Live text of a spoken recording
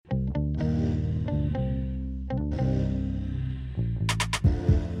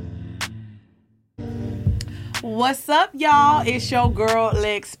What's up, y'all? It's your girl,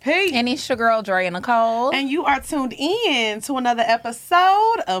 Lex P. And it's your girl, Dre and Nicole. And you are tuned in to another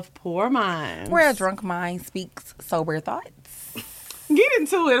episode of Poor Minds, where a drunk mind speaks sober thoughts. Get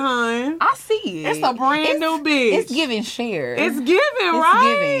into it, hon. I see it. It's a brand new bitch. It's giving share. It's giving,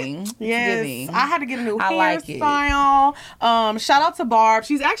 right? It's giving. Yes. It's giving. I had to get a new I like it. hairstyle. Shout out to Barb.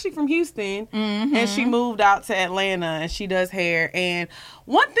 She's actually from Houston, Mm-hmm. and she moved out to Atlanta, and she does hair. And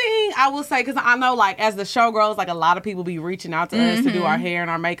one thing I will say, because I know, like, as the show grows, like, a lot of people be reaching out to us to do our hair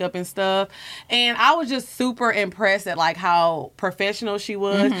and our makeup and stuff. And I was just super impressed at, like, how professional she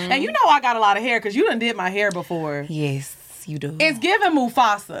was. And you know I got a lot of hair, because you done did my hair before. Yes, you do. It's giving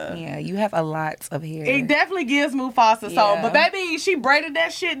Mufasa. Yeah, you have a lot of hair. It definitely gives Mufasa. So, Yeah. but baby, she braided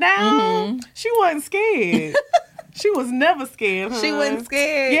that shit down. She wasn't scared. She was never scared. She hun. wasn't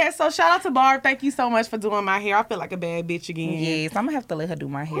scared. Yeah. So shout out to Barb. Thank you so much for doing my hair. I feel like a bad bitch again. Yes, I'm going to have to let her do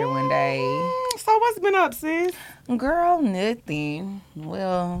my hair one day. So what's been up, sis? Girl, nothing.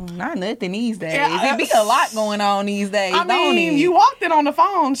 Well, not nothing these days. Yeah, It be a lot going on these days, I don't mean, it? you walked in on the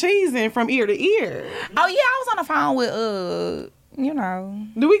phone cheesing from ear to ear. Oh, yeah, I was on the phone with, you know,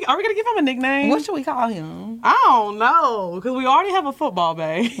 Are we gonna give him a nickname? what should we call him? I don't know, because we already have a football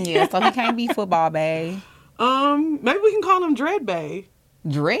bay. Yeah, so he can't be football bae. Maybe we can call him Dread Bay,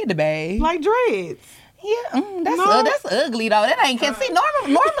 Dread bae. like dreads. Yeah, that's No. that's ugly though. That ain't catchy. See,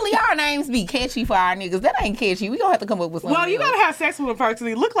 normally our names be catchy for our niggas. That ain't catchy. We gonna have to come up with something. Well, you else. gotta have sex with him first, because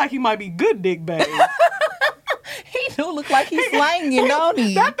he look like he might be good dick babe. He do look like he's slanging, don't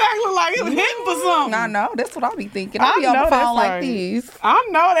he? That thing look like he was hitting for something. I know. That's what I be thinking. I be I on know the that's phone like right. this. I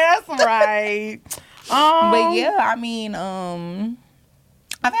know that's right. But yeah, I mean,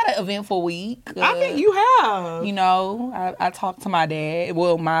 I've had an eventful week. I think you have. You know, I talked to my dad.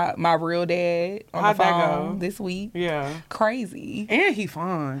 Well, my real dad on How'd the that phone go? this week. Yeah. Crazy. And he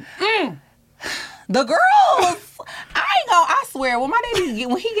fun. The girls, I swear, when my daddy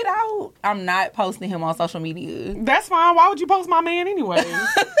when he get out, I'm not posting him on social media. That's fine. Why would you post my man anyway?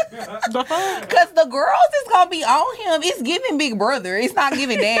 The fuck? Cause the girls is gonna be on him. It's giving big brother. It's not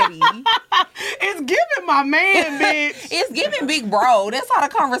giving daddy. It's giving my man, bitch. It's giving big bro. That's how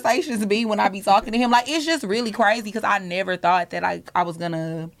the conversations be when I be talking to him. Like, it's just really crazy because I never thought that I was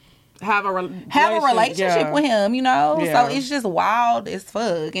gonna Have a relationship yeah. with him, you know? Yeah. So it's just wild as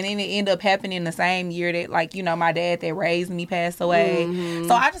fuck. And then it ended up happening the same year that, like, you know, my dad that raised me passed away.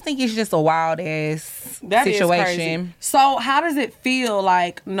 So I just think it's just a wild ass That is situation. crazy. So how does it feel,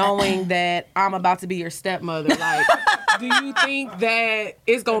 like, knowing that I'm about to be your stepmother? Like, do you think that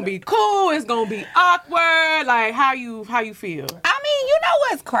it's gonna be cool? It's gonna be awkward? Like, how you feel? I mean, you know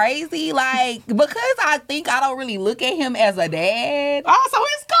what's crazy? Like, because I think I don't really look at him as a dad. Oh, so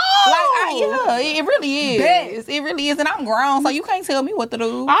it's cool. Yeah, it really is. Bet. It really is. And I'm grown, so you can't tell me what to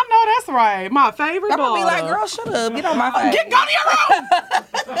do. I know that's right. My favorite I'm gonna be daughter. like, girl, shut up. Get on my face. Go to your room.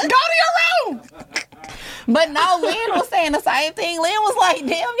 Go to your room. But no, Lynn was saying the same thing. Lynn was like, damn,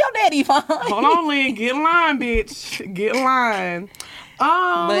 your daddy fine. Hold on, Lynn. Get in line, bitch. Get in line.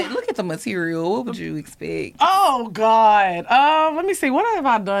 But look at the material. What would you expect? Oh God. Let me see. What have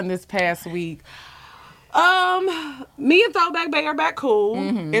I done this past week? Me and Throwback Bay are back cool.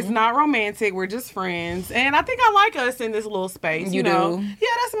 It's not romantic. We're just friends. And I think I like us in this little space. You know? do? Yeah,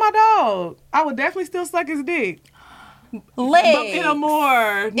 that's my dog. I would definitely still suck his dick. Legs. But in a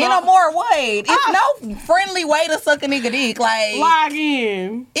more... In a more way. It's no friendly way to suck a nigga dick. Like, Log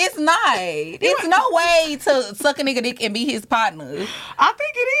in. it's not. It's no way to suck a nigga dick and be his partner. I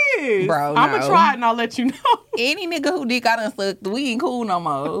think it is. Bro, I'm going no. to try it and I'll let you know. Any nigga who dick I done sucked, we ain't cool no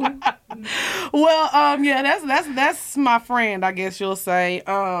more. Well, yeah, that's my friend, I guess you'll say.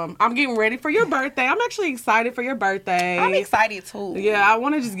 I'm getting ready for your birthday. I'm actually excited for your birthday. I'm excited too. Yeah, I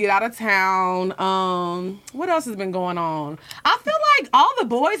want to just get out of town. What else has been going on? I feel like all the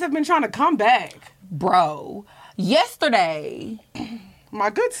boys have been trying to come back. Bro, yesterday, My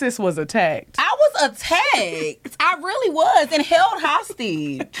good sis was attacked. I was attacked. I really was, and held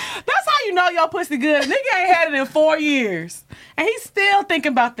hostage. That's how you know your pussy good. Nigga ain't had it in 4 years. And he's still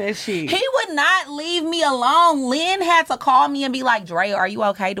thinking about that shit. He would not leave me alone. Lynn had to call me and be like, Dre, are you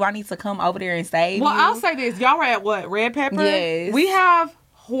okay? Do I need to come over there and save Well, you? I'll say this. Y'all were at what? Red Pepper? Yes. We have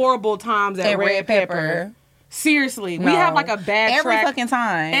horrible times at Red Pepper. Seriously, we No. have like a bad Every track. fucking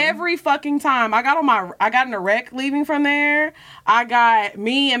time. Every fucking time. I got in a wreck leaving from there.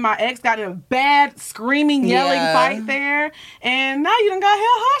 Me and my ex got in a bad screaming, yelling Yeah. fight there. And now you done got hell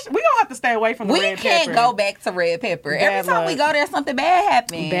hush. We gonna have to stay away from the We Red can't Pepper. go back to Red Pepper. Bad Every time we luck. go there, something bad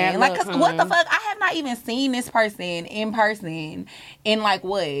happens. Bad Like, luck, 'cause what the hun. fuck? I have not even seen this person in person in like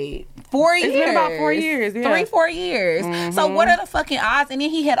what? 4 years. It's been about 4 years, yeah. 3-4 years. Mm-hmm. So what are the fucking odds? And then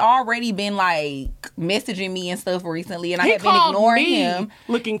he had already been like messaging me and stuff recently, and I had been ignoring him.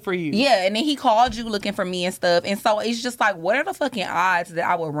 Looking for you. Yeah, and then he called you looking for me and stuff. And so it's just like, what are the fucking odds that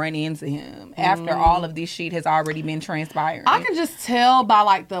I would run into him after all of this shit has already been transpiring? I can just tell by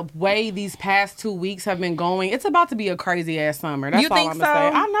like the way these past 2 weeks have been going. It's about to be a crazy ass summer. That's You all think I'm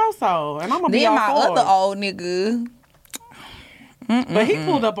gonna say. I know so, and I'm gonna be then all my for other it. old nigga. But he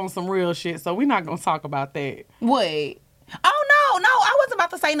pulled up on some real shit, so we're not gonna talk about that. What? Oh no, I wasn't about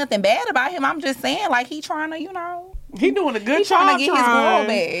to say nothing bad about him. I'm just saying, like, he trying to, He doing a good he job. trying to get his girl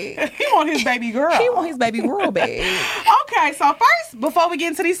back. He want his baby girl. He want his baby girl back. Okay, so first, before we get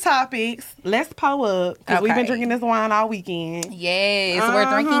into these topics, let's pull up because we've been Okay. drinking this wine all weekend. Yes, we're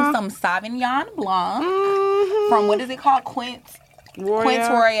drinking some Sauvignon Blanc from, what is it called? Quince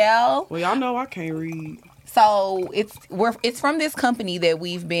Royale. Well, y'all know I can't read. So it's from this company that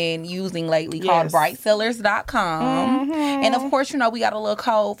we've been using lately called brightsellers.com. And of course, we got a little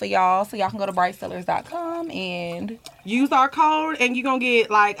code for y'all, so y'all can go to brightsellers.com and Use our code and you're going to get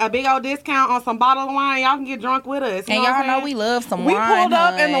like a big old discount on some bottle of wine. Y'all can get drunk with us. and y'all know we love some We wine. pulled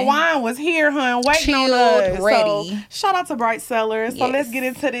up and the hun. wine was here, hun, waiting on Chilled, us. ready. So, shout out to Bright Cellars. So Yes. let's get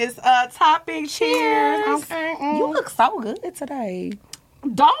into this topic. Cheers. Okay. You look so good today.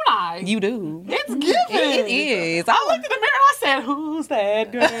 Don't I? You do. It's giving. It is. I looked in the mirror and I said, "Who's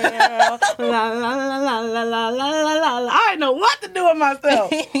that girl?" La la la la la la la la la. I didn't know what to do with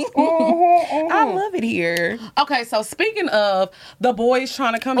myself. I love it here. Okay, so speaking of the boys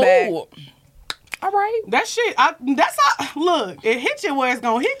trying to come back, Ooh. All right. that shit. That's how. Look, it hit you where it's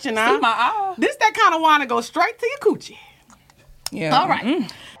gonna hit you now. See my eye. This that kind of wine that goes straight to your coochie. Yeah. All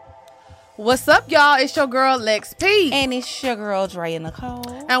right. What's up, y'all? It's your girl Lex P. And it's your girl Drea Nicole.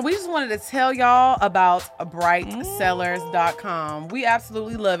 And we just wanted to tell y'all about brightsellers.com. We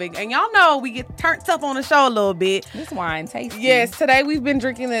absolutely love it. And y'all know we get turned up on the show a little bit. This wine tasty. Yes, today we've been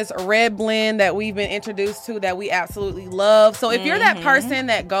drinking this red blend that we've been introduced to that we absolutely love. So if you're that person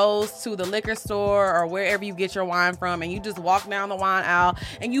that goes to the liquor store or wherever you get your wine from and you just walk down the wine aisle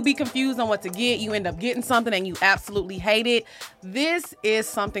and you be confused on what to get, you end up getting something and you absolutely hate it, this is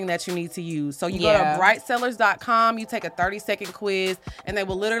something that you need to use. So you go to brightsellers.com, you take a 30-second quiz, and they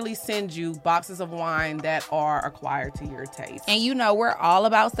will literally send you boxes of wine that are acquired to your taste. And we're all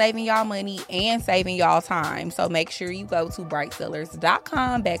about saving y'all money and saving y'all time. So make sure you go to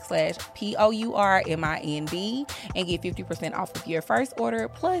brightsellers.com/POURMIND and get 50% off of your first order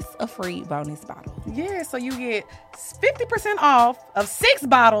plus a free bonus bottle. Yeah, so you get 50% off of 6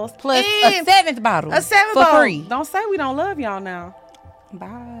 bottles Plus and a 7th bottle. a 7th for bottle. free. Don't say we don't love y'all now.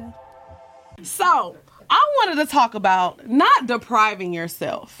 Bye. So I wanted to talk about not depriving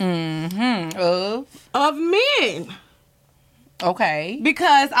yourself Of? of men. Okay.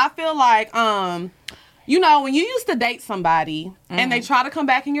 Because I feel like, when you used to date somebody and they try to come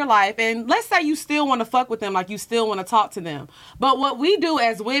back in your life, and let's say you still want to fuck with them, like you still want to talk to them. But what we do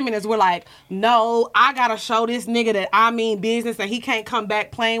as women is we're like, no, I got to show this nigga that I mean business and he can't come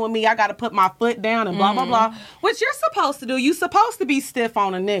back playing with me. I got to put my foot down and blah, blah, blah. Which you're supposed to do. You're supposed to be stiff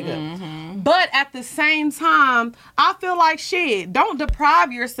on a nigga. But at the same time, I feel like shit, don't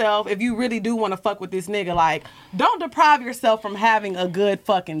deprive yourself if you really do want to fuck with this nigga. Like, don't deprive yourself from having a good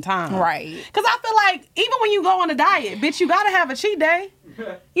fucking time. Right. Because I feel like even when you go on a diet, bitch, you got to have a cheat day.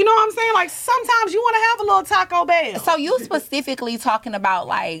 You know what I'm saying? Like, sometimes you want to have a little Taco Bell. So you specifically talking about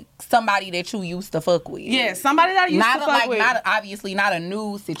like somebody that you used to fuck with? Yeah, somebody that I used to fuck with. Obviously not a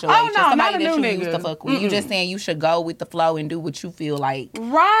new situation. Oh, no, somebody not a that new you nigga. used to fuck with. You just saying you should go with the flow and do what you feel like.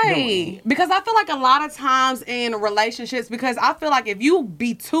 Right. doing. Because I feel like a lot of times in relationships, because I feel like if you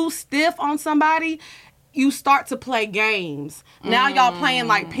be too stiff on somebody, you start to play games. Now y'all playing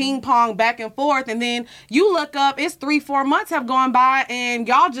like ping pong back and forth, and then you look up, it's 3-4 months have gone by and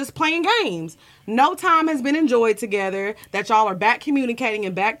y'all just playing games. No time has been enjoyed together, that y'all are back communicating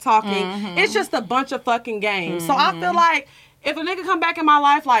and back talking. It's just a bunch of fucking games. So I feel like if a nigga come back in my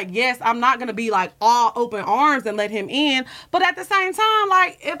life, like, yes, I'm not going to be like all open arms and let him in. But at the same time,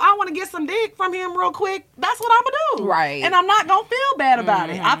 like, if I want to get some dick from him real quick, that's what I'm going to do. Right. And I'm not going to feel bad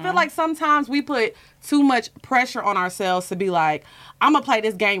about it. I feel like sometimes we put too much pressure on ourselves to be like, I'm going to play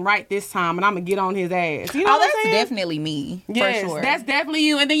this game right this time and I'm going to get on his ass. You know what I'm that's saying? definitely me. Yes, for sure. that's definitely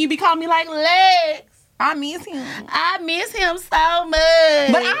you. And then you be calling me like, Lex, I miss him. I miss him so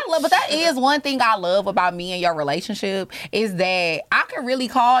much. But that is one thing I love about me and your relationship is that I can really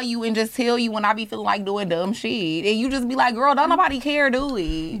call you and just tell you when I be feeling like doing dumb shit. And you just be like, girl, don't nobody care, do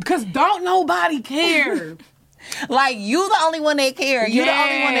we? Because don't nobody care. Like, you the only one that care. You the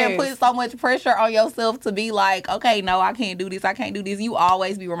only one that puts so much pressure on yourself to be like, okay, no, I can't do this. I can't do this. You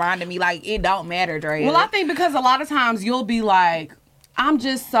always be reminding me, like, it don't matter, Drea. Well, I think because a lot of times you'll be like, I'm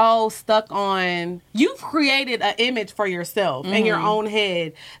just so stuck on, you've created an image for yourself in your own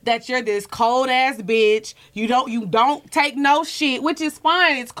head that you're this cold ass bitch. You don't take no shit, which is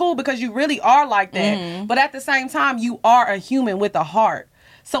fine. It's cool because you really are like that. But at the same time, you are a human with a heart.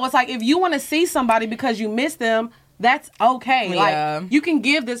 So it's like, if you want to see somebody because you miss them, that's okay. Yeah. Like, you can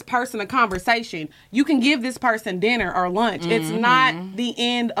give this person a conversation. You can give this person dinner or lunch. It's not the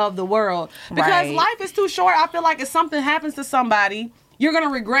end of the world. Because life is too short. I feel like if something happens to somebody, you're going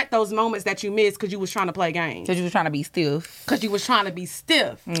to regret those moments that you missed because you was trying to play games. Because you was trying to be stiff. Because you was trying to be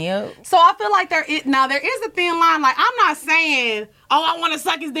stiff. Yep. So I feel like there is a thin line. Like, I'm not saying, I want to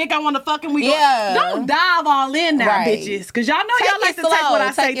suck his dick, I want to fuck him. Don't dive all in now, bitches. Because y'all know y'all like to take what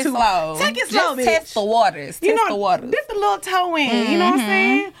I say too. Take it slow, bitch. Test the waters. Dip the little toe in. You know what I'm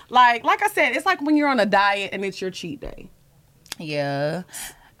saying? Like I said, it's like when you're on a diet and it's your cheat day. Yeah.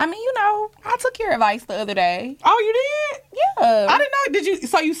 I mean, I took your advice the other day. Oh, you did? Yeah. I didn't know. Did you?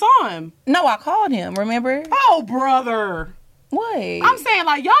 So you saw him? No, I called him, remember? Oh, brother. What? I'm saying,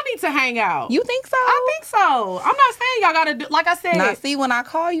 like, y'all need to hang out. You think so? I think so. I'm not saying y'all gotta do, like I said. Now, see, when I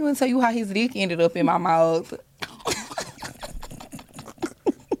call you and tell you how his dick ended up in my mouth.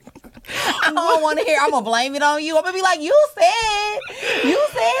 I don't want to hear. I'm going to blame it on you. I'm going to be like, you said to go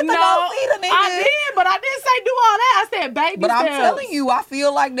see the nigga. I did, but I didn't say do all that. I said baby But steps. I'm telling you, I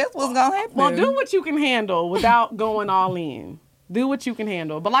feel like that's what's going to happen. Well, do what you can handle without going all in. Do what you can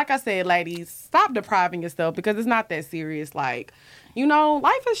handle. But like I said, ladies, stop depriving yourself because it's not that serious. Like,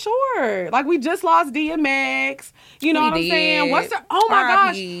 life is short. Like, we just lost DMX. You know what I'm saying? Oh my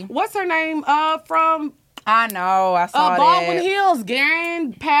gosh. What's her name? From... I know. I saw Baldwin that. Hills.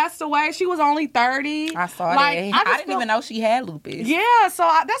 Garen passed away. She was only 30. I saw that. I didn't even know she had lupus. Yeah, so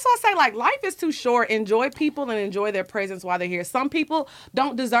that's why I say, like, life is too short. Enjoy people and enjoy their presence while they're here. Some people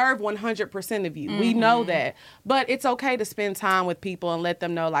don't deserve 100% of you. We know that. But it's okay to spend time with people and let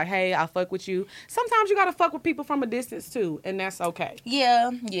them know, like, hey, I fuck with you. Sometimes you got to fuck with people from a distance, too, and that's okay.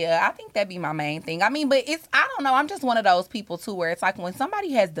 Yeah. I think that'd be my main thing. I mean, but I don't know. I'm just one of those people, too, where it's like when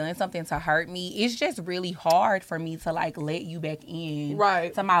somebody has done something to hurt me, it's just really hard for me to like let you back in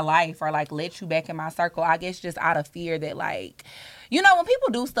to my life or like let you back in my circle. I guess just out of fear that like, when people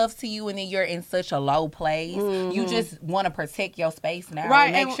do stuff to you and then you're in such a low place, you just want to protect your space now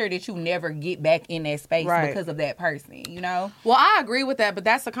and make sure that you never get back in that space because of that person, Well, I agree with that, but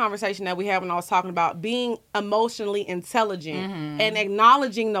that's the conversation that we had when I was talking about being emotionally intelligent and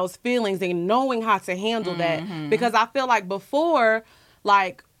acknowledging those feelings and knowing how to handle that. Because I feel like before,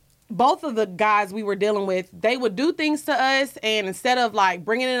 like, both of the guys we were dealing with, they would do things to us, and instead of like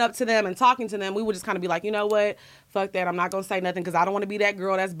bringing it up to them and talking to them, we would just kind of be like, you know what? Fuck that. I'm not going to say nothing because I don't want to be that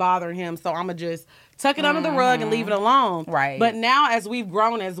girl that's bothering him. So I'm going to just tuck it under the rug and leave it alone. Right. But now as we've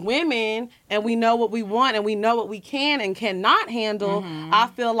grown as women and we know what we want and we know what we can and cannot handle, I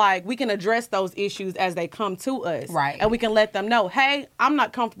feel like we can address those issues as they come to us. Right. And we can let them know, hey, I'm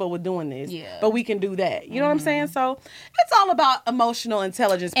not comfortable with doing this. Yeah. But we can do that. You know what I'm saying? So it's all about emotional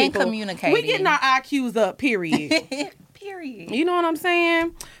intelligence, people. And communicating. We getting our IQs up, period. Period. You know what I'm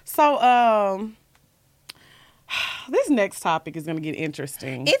saying? So, this next topic is going to get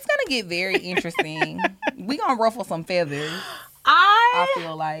interesting. It's going to get very interesting. We going to ruffle some feathers. I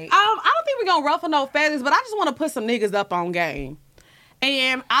feel like. I don't think we're going to ruffle no feathers, but I just want to put some niggas up on game.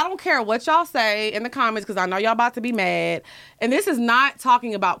 And I don't care what y'all say in the comments because I know y'all about to be mad. And this is not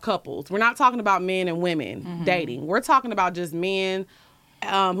talking about couples. We're not talking about men and women dating. We're talking about just men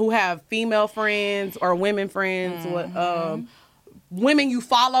who have female friends or women friends, women you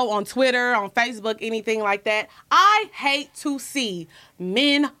follow on Twitter, on Facebook, anything like that. I hate to see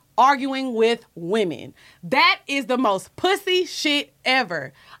men arguing with women. That is the most pussy shit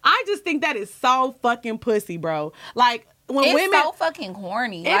ever. I just think that is so fucking pussy, bro. Like, when it's women, so fucking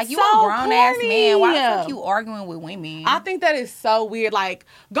corny. Like, you so a grown-ass man. Why the fuck you arguing with women? I think that is so weird. Like,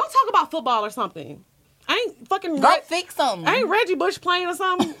 go talk about football or something. Ain't fucking... Go fix something. Ain't Reggie Bush playing or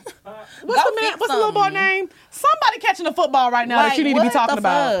something? What's the little boy name? Somebody catching the football right now that you need to be talking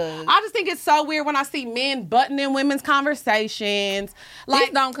about. I just think it's so weird when I see men butting in women's conversations. Like, this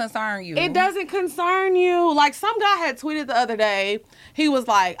don't concern you. It doesn't concern you. Like, some guy had tweeted the other day, he was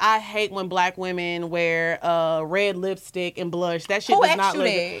like, I hate when black women wear red lipstick and blush. That shit does not look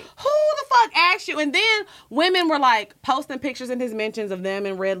good. Who the fuck asked you? And then women were like posting pictures in his mentions of them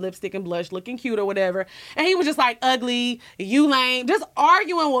in red lipstick and blush looking cute or whatever. And he was just like, ugly, you lame, just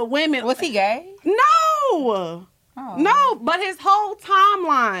arguing with women. Was he gay? No. Oh. No, but his whole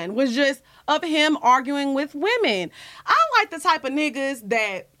timeline was just of him arguing with women. I like the type of niggas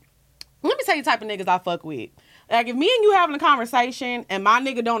that... Let me tell you the type of niggas I fuck with. Like, if me and you having a conversation and my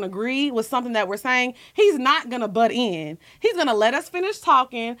nigga don't agree with something that we're saying, he's not gonna butt in. He's gonna let us finish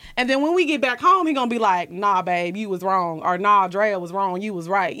talking, and then when we get back home, he gonna be like, nah, babe, you was wrong, or nah, Drea was wrong, you was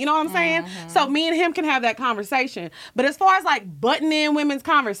right. You know what I'm saying? Mm-hmm. So me and him can have that conversation. But as far as, like, butting in women's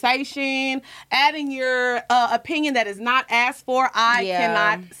conversation, adding your opinion that is not asked for, I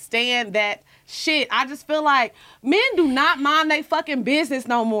cannot stand that shit. I just feel like men do not mind they fucking business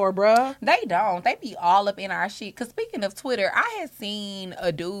no more, bruh. They don't. They be all up in our shit. Because speaking of Twitter, I had seen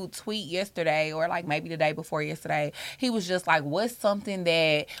a dude tweet yesterday, or like maybe the day before yesterday. He was just like, what's something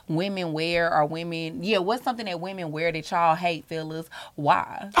that women wear, or women... Yeah, what's something that women wear that y'all hate, fellas?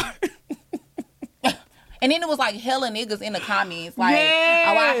 Why? And then it was like hella niggas in the comments. Like, yes.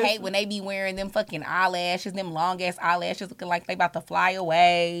 Oh, I hate when they be wearing them fucking eyelashes, them long ass eyelashes looking like they about to fly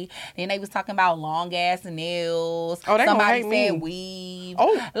away. Then they was talking about long ass nails. Oh, they somebody gonna hate said me. Weave.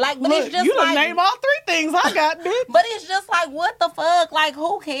 Oh, like, but look, it's just you done like, name all 3 things I got, bitch. but it's just like, what the fuck? Like,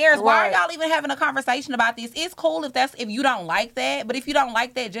 who cares? Why Right. are y'all even having a conversation about this? It's cool if you don't like that, but if you don't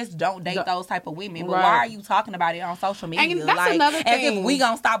like that, just don't date those type of women. But Right. why are you talking about it on social media? And that's like, another as thing. if we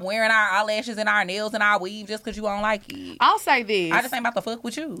gonna stop wearing our eyelashes and our nails and our weave just because you don't like it. I'll say this. I just ain't about to fuck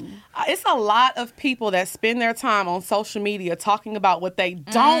with you. It's a lot of people that spend their time on social media talking about what they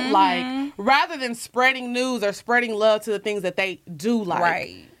don't like, rather than spreading news or spreading love to the things that they do like.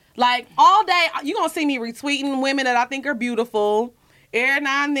 Right. Like, all day, you gonna see me retweeting women that I think are beautiful. Every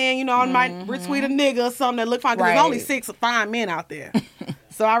now and then, I might retweet a nigga or something that look fine, because Right. there's only 6 fine men out there.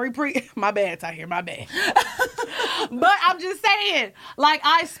 So I my bad, Tahir, my bad. But I'm just saying, like,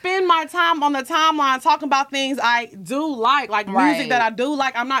 I spend my time on the timeline talking about things I do like music Right. that I do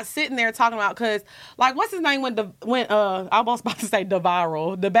like. I'm not sitting there talking about, because, like, what's his name I was about to say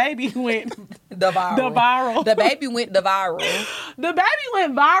DeViral. The baby went DeViral. The baby went viral. The baby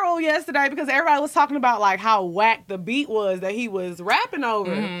went viral yesterday because everybody was talking about, like, how whack the beat was that he was rapping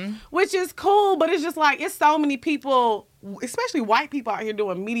over, which is cool, but it's just like, it's so many people, especially white people out here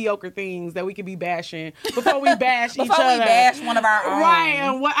doing mediocre things that we could be bashing before we bash each other. Before we bash one of our own. Right.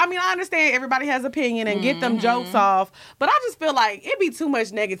 And I understand everybody has opinion and get them jokes off, but I just feel like it'd be too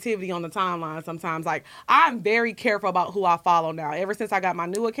much negativity on the timeline sometimes. Like, I'm very careful about who I follow now. Ever since I got my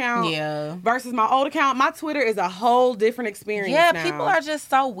new account versus my old account, my Twitter is a whole different experience now. People are just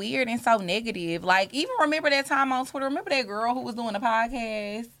so weird and so negative. Like, even remember that time on Twitter? Remember that girl who was doing a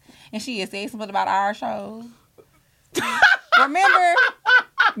podcast and she had said something about our show? Remember?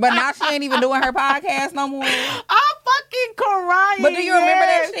 But now she ain't even doing her podcast no more. I'm fucking crying. But do you remember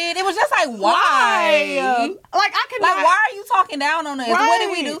that shit? It was just like, why? Like, I could Like, not... why are you talking down on us? Right. What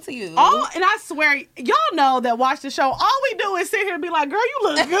did we do to you? And I swear, y'all know that watch the show, all we do is sit here and be like, girl, you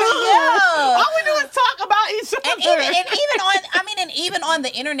look good. Yeah. All we do is talk about each other. And even on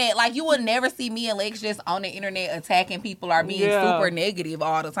the internet, like, you would never see me and Lex just on the internet attacking people or being super negative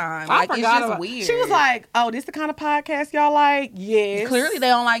all the time. Like, it's just weird. She was like, oh, this the kind of podcast y'all like? Yes. Clearly they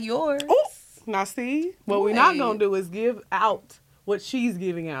don't like yours. Ooh. Now see, what we're not gonna do is give out what she's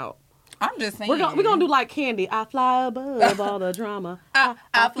giving out. I'm just saying. We're gonna do like Candy. I fly above all the drama. I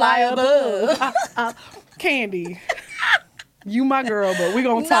fly above. Candy. You my girl, but we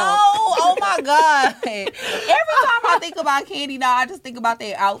gonna talk. No, oh my God. Every time I think about Candy now, I just think about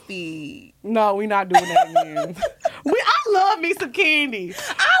that outfit. No, we not doing that again. I love me some Candy.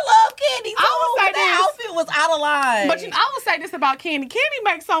 I love Candy too. I would say that outfit was out of line. But I would say this about Candy. Candy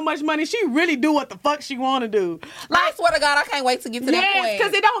makes so much money, she really do what the fuck she want to do. Like, I swear to God, I can't wait to get to that point. Yes,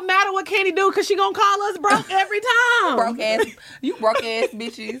 because it don't matter what Candy do, because she gonna call us broke every time. You broke ass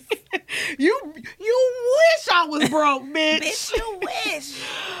bitches. You wish I was broke, bitch. Bitch, you wish.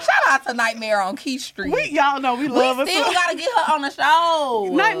 Shout out to Nightmare on Key Street. Y'all know we love her. We still gotta get her on the show.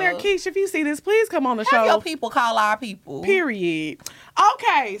 Nightmare Keish, if you see this, please come on the show. Have your people call our people. Period.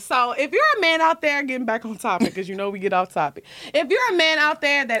 Okay, so if you're a man out there, getting back on topic, because you know we get off topic. If you're a man out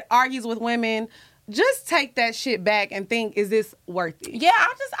there that argues with women, just take that shit back and think, is this worth it? Yeah,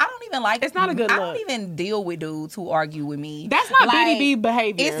 I don't even like. It's not a good look. I don't even deal with dudes who argue with me. That's not BDB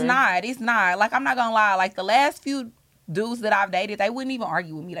behavior. It's not. Like, I'm not gonna lie. Like, the last few dudes that I've dated, they wouldn't even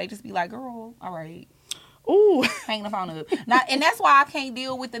argue with me. They just be like, girl, all right. Ooh. Hang the phone up. Now, and that's why I can't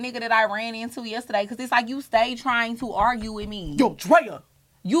deal with the nigga that I ran into yesterday, because it's like, you stay trying to argue with me. Yo, Drea.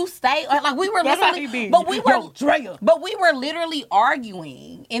 You stay like we were That's literally, but we were literally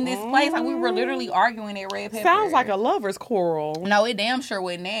arguing in this place. Like, we were literally arguing at Red Pepper. Sounds like a lover's quarrel. No, it damn sure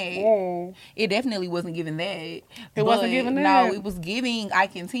wasn't that. It definitely wasn't giving that. It wasn't giving that. No, it was giving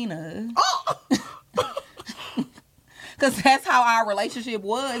Ike and Tina. Oh. because that's how our relationship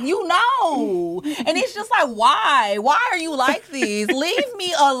was. You know. And it's just like, why? Why are you like this? Leave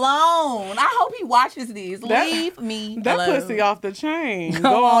me alone. I hope he watches this. Leave me alone. That pussy off the chain.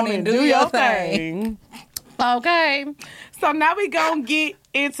 Go on and do your thing. Okay. So now we gonna get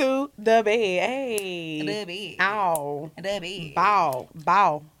into the bed. Hey. The bed. Ow. The bed. Bow.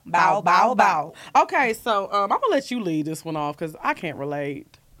 Bow. Bow, bow, bow. Okay, so I'm gonna let you lead this one off because I can't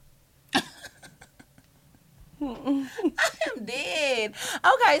relate. I am dead.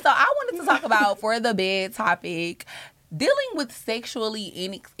 Okay, so I wanted to talk about, for the bed topic, dealing with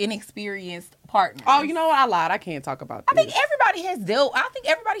sexually inexperienced partners. Oh, you know what? I lied. I can't talk about this. I think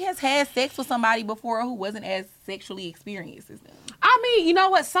everybody has had sex with somebody before who wasn't as sexually experienced as them. I mean, you know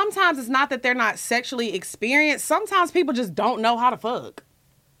what? Sometimes it's not that they're not sexually experienced. Sometimes people just don't know how to fuck.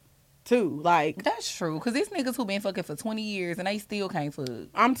 Too. Like, that's true. Because these niggas who been fucking for 20 years and they still can't fuck.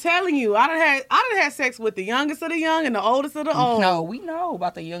 I'm telling you, I done had sex with the youngest of the young and the oldest of the old. No, we know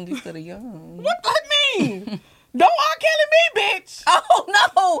about the youngest of the young. What does that mean? Don't R. Kelly me, bitch. Oh,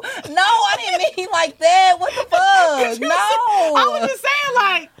 no, I didn't mean like that. What the fuck? No. I was just saying,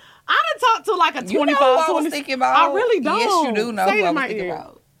 like, I done talked to like a 25, you know who I was thinking about? I really don't. Yes, you do know Say who it I in was my thinking ear.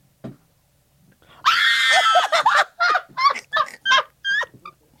 about.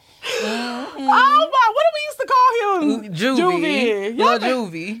 Oh my, what did we used to call him? Juvie. Lil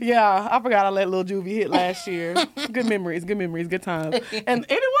Juvie. Yeah, I forgot I let Lil Juvie hit last year. Good memories, good times. And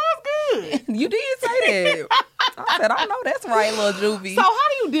it was good. You did say that. I said, I know that's right, Lil Juvie. So how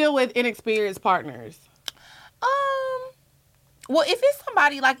do you deal with inexperienced partners? Well, if it's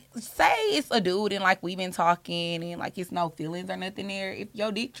somebody, like, say it's a dude and, like, we've been talking and, like, it's no feelings or nothing there. If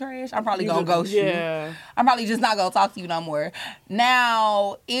your dick trash, I'm probably going to ghost you. I'm probably just not going to talk to you no more.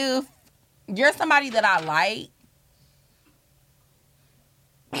 Now, if you're somebody that I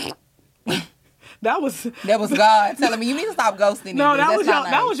like... That was God telling me, you need to stop ghosting. No,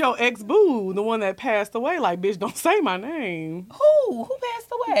 that was your ex-boo, the one that passed away. Like, bitch, don't say my name. Who passed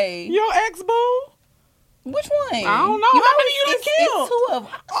away? Your ex-boo. Which one? I don't know. How many you done killed? It's two of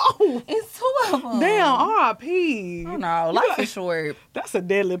them. Oh, it's two of them. Damn, R.I.P. I don't know. Life is short. That's a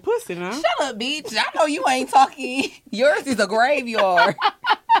deadly pussy, now. Shut up, bitch. I know you ain't talking. Yours is a graveyard.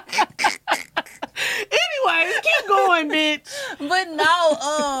 Anyways, keep going, bitch. But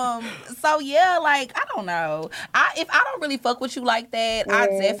no, so yeah, like, I don't know. If I don't really fuck with you like that, I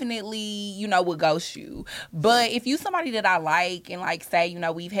definitely, would ghost you. But if you somebody that I like and, like, say,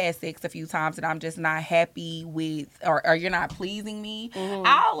 we've had sex a few times and I'm just not happy with, or you're not pleasing me,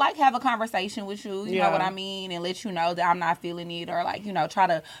 I'll, like, have a conversation with you, you know what I mean, and let you know that I'm not feeling it, or, like, try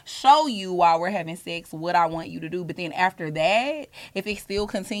to show you while we're having sex what I want you to do. But then after that, if it still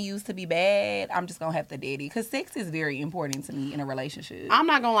continues to be bad, I'm just gonna have to daddy, because sex is very important to me in a relationship. I'm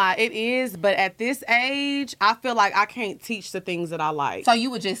not gonna lie, it is, but at this age, I feel like I can't teach the things that I like. So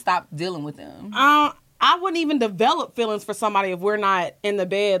you would just stop dealing with them? I wouldn't even develop feelings for somebody if we're not in the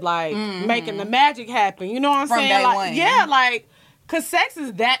bed, like, making the magic happen. You know what I'm saying? From day like, one. Yeah, like, because sex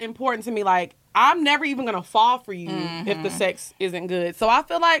is that important to me. Like, I'm never even going to fall for you if the sex isn't good. So I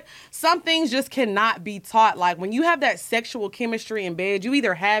feel like some things just cannot be taught. Like, when you have that sexual chemistry in bed, you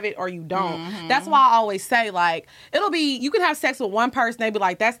either have it or you don't. That's why I always say, like, you can have sex with one person, they be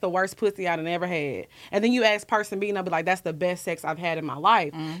like, that's the worst pussy I've ever had. And then you ask person B, and they'll be like, that's the best sex I've had in my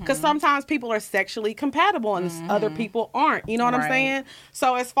life. Because sometimes people are sexually compatible and other people aren't. You know what I'm saying?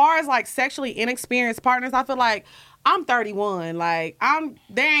 So as far as, like, sexually inexperienced partners, I feel like I'm 31. Like,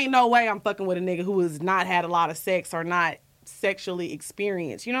 there ain't no way I'm fucking with a nigga who has not had a lot of sex or not sexually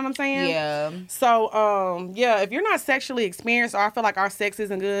experienced. You know what I'm saying? Yeah. So, if you're not sexually experienced, or I feel like our sex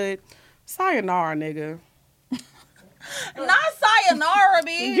isn't good, sayonara, nigga. Not sayonara,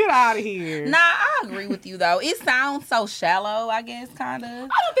 bitch. Get out of here. Nah, I agree with you, though. It sounds so shallow, I guess, kind of. I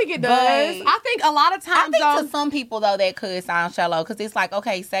don't think it does. I think a lot of times, to some people, though, that could sound shallow. Because it's like,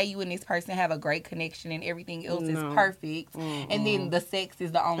 okay, say you and this person have a great connection and everything else is perfect. And then the sex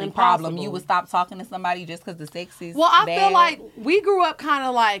is the only problem. You would stop talking to somebody just because the sex is I bad. feel like we grew up kind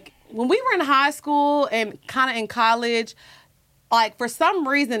of like, when we were in high school and kind of in college, like, for some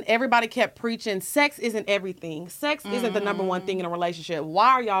reason, everybody kept preaching, sex isn't everything. Sex isn't the number one thing in a relationship.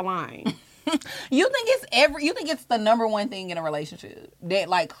 Why are y'all lying? You think it's the number one thing in a relationship that,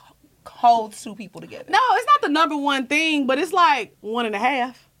 like, holds two people together? No, it's not the number one thing, but it's like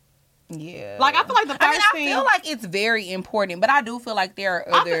 1.5. Yeah. Like, I feel like the first thing... I feel like it's very important, but I do feel like there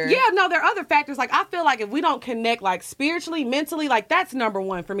are other... there are other factors. Like, I feel like if we don't connect, like, spiritually, mentally, like, that's number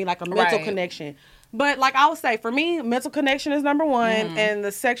one for me, like, a mental connection. But, like, I would say, for me, mental connection is number one, and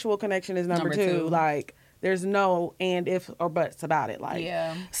the sexual connection is number two. Like, There's no and if or buts about it. Like,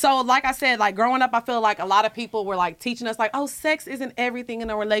 Yeah. So like I said, like growing up, I feel like a lot of people were like teaching us like, oh, sex isn't everything in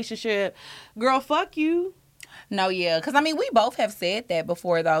a relationship. Girl, fuck you. No, yeah. Because, I mean, we both have said that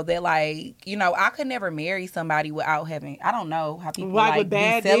before, though, that, like, you know, I could never marry somebody without having, I don't know how people, like be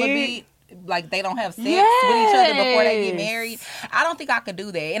celibate. Like, they don't have sex with each other before they get married. I don't think I could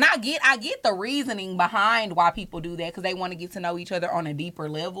do that. And I get the reasoning behind why people do that, because they want to get to know each other on a deeper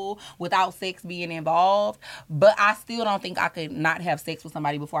level without sex being involved. But I still don't think I could not have sex with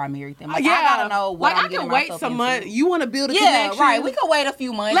somebody before I married them. Like, I gotta know what I'm getting myself into. I can wait some months. You want to build a connection? Yeah, right. We could wait a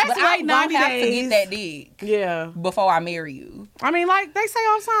few months. Let's but wait I 90 don't have days. to get that dick. Yeah. Before I marry you. I mean, like they say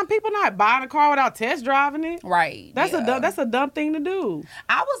all the time, people not buying a car without test driving it. Right. That's a dumb thing to do.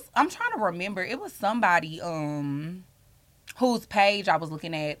 I'm trying to remember. It was somebody whose page I was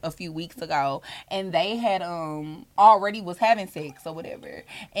looking at a few weeks ago, and they had already was having sex or whatever,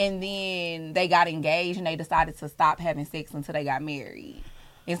 and then they got engaged and they decided to stop having sex until they got married.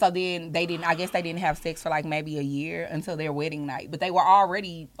 And so then they didn't have sex for like maybe a year until their wedding night, but they were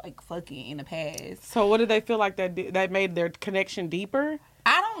already like fucking in the past. So what did they feel like that made their connection deeper?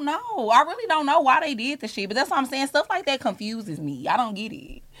 I don't know. I really don't know why they did the shit, but that's what I'm saying. Stuff like that confuses me. I don't get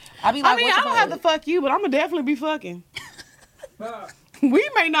it. I be like, I don't have to fuck you, but I'm gonna definitely be fucking. We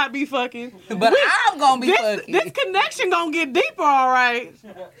may not be fucking, but I'm gonna be fucking. This connection gonna get deeper, all right.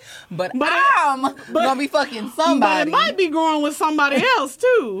 But I'm gonna be fucking somebody. But it might be growing with somebody else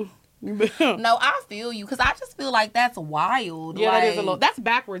too. No, I feel you, because I just feel like that's wild. Yeah, that is a little. That's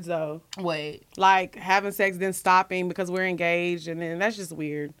backwards though. What? Like having sex then stopping because we're engaged, and then that's just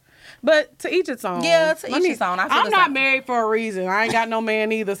weird. But to each its own. Yeah, to each its own. I'm not married for a reason. I ain't got no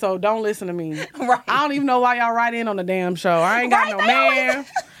man either, so don't listen to me. Right. I don't even know why y'all write in on the damn show. I ain't got no man.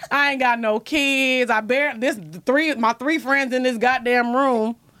 I ain't got no kids. My three friends in this goddamn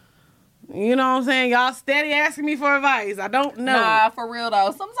room. You know what I'm saying? Y'all steady asking me for advice. I don't know. Nah, for real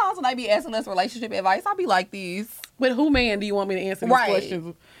though. Sometimes when they be asking us relationship advice, I be like this. With who man do you want me to answer these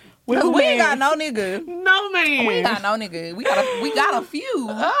questions? We ain't got no nigga. No man. We ain't got no nigga. We got a few.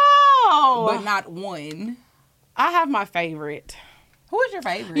 Oh. But not one. I have my favorite. Who is your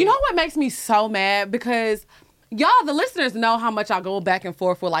favorite? You know what makes me so mad? Because y'all, the listeners, know how much I go back and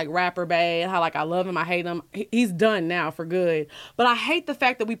forth with like Rapper Bae and how like I love him, I hate him. He's done now for good. But I hate the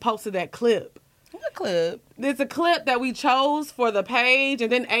fact that we posted that clip. What clip? It's a clip that we chose for the page, and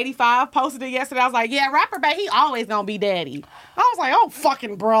then 85 posted it yesterday. I was like, yeah, Rapper Bae, he always gonna be daddy. I was like, oh,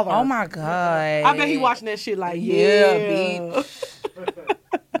 fucking brother. Oh, my God. I bet he watching that shit like, yeah. Bitch.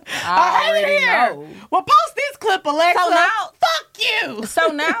 I already know. Well, post this clip, Alexa. So now, fuck you. So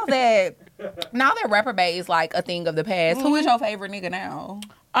now that Rapper Bae is like a thing of the past, who is your favorite nigga now?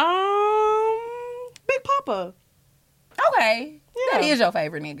 Big Papa. Okay. Yeah. That is your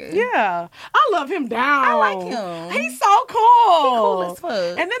favorite nigga. Yeah. I love him down. I like him. He's so cool. He cool as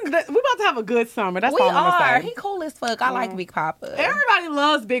fuck. And then we about to have a good summer. That's all I'm going to say. He cool as fuck. I like Big Papa. Everybody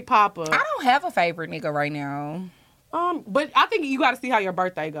loves Big Papa. I don't have a favorite nigga right now. But I think you got to see how your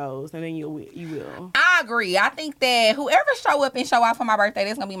birthday goes, and then you will. I agree. I think that whoever show up and show out for my birthday,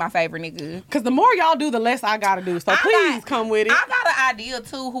 that's going to be my favorite nigga. Because the more y'all do, the less I got to do. So please come with it. I got an idea,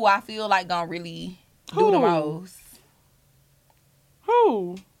 too, who I feel like going to really do the most.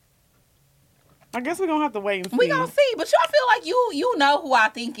 Who? I guess we're gonna have to wait and see. We gonna see, but I feel like you know who I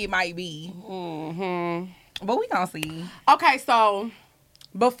think it might be. Mm-hmm. But we gonna see. Okay, so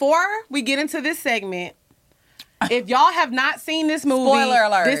before we get into this segment, if y'all have not seen this movie, spoiler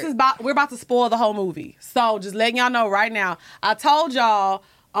alert. We're about to spoil the whole movie. So just letting y'all know right now. I told y'all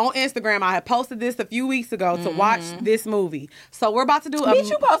on Instagram, I had posted this a few weeks ago to watch this movie. So we're about to do Bitch,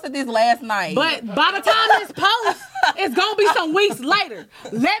 you posted this last night. But by the time this posts, it's going to be some weeks later.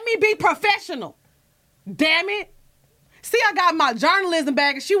 Let me be professional. Damn it. See, I got my journalism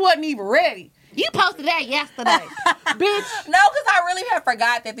bag and she wasn't even ready. You posted that yesterday. Bitch. No, because I really have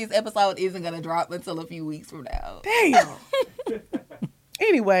forgot that this episode isn't going to drop until a few weeks from now. Damn.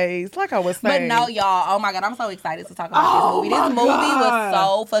 Anyways, like I was saying. But no, y'all. Oh, my God. I'm so excited to talk about this movie. This movie was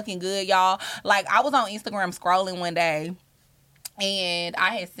so fucking good, y'all. Like, I was on Instagram scrolling one day, and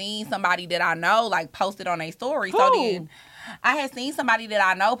I had seen somebody that I know, like, posted on a story. Who? So then I had seen somebody that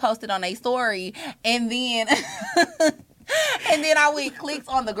I know posted on a story, and then And then I clicked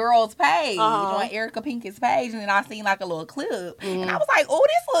on the girl's page, on Erica Pinkett's page, and then I seen like a little clip. And I was like, oh,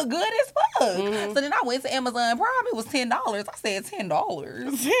 this look good as fuck. So then I went to Amazon Prime. It was $10. I said $10. $10?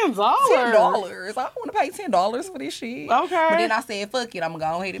 $10. I don't want to pay $10 for this shit. Okay. But then I said, fuck it. I'm going to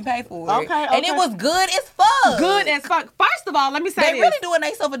go ahead and pay for it. Okay. And it was good as fuck. Good as fuck. First of all, let me say they this. really doing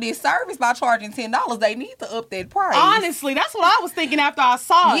themselves a disservice by charging $10. They need to up that price. Honestly, that's what I was thinking after I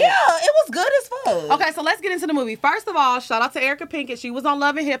saw it. Yeah, it was good as fuck. Okay, so let's get into the movie. First of all, shout out to Erica Pinkett. She was on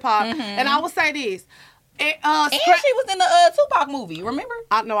Love and Hip Hop. And I will say this. And she was in the Tupac movie, remember?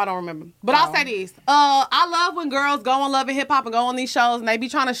 I don't remember. But I'll say this. I love when girls go on Love and Hip Hop and go on these shows and they be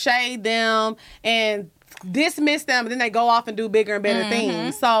trying to shade them and dismiss them, and then they go off and do bigger and better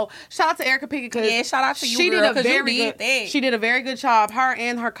things. So shout out to Erica Pinkett, because shout out to you, she girl, did a very good. That. She did a very good job. Her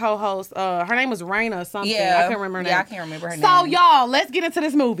and her co-host, her name was Raina or something. I can't remember her name. Yeah, I can't remember her name. So y'all, let's get into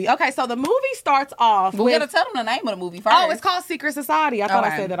this movie. Okay, so the movie starts off. We gotta tell them the name of the movie first. Oh, it's called Secret Society. I thought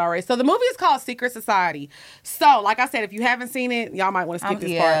I said that already. So the movie is called Secret Society. So, like I said, if you haven't seen it, y'all might want to skip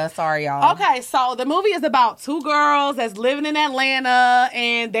this part. Yeah, sorry, y'all. Okay, so the movie is about two girls that's living in Atlanta,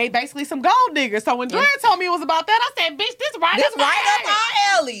 and they basically some gold diggers. So when Drea told me it was about that, I said, bitch, this right up my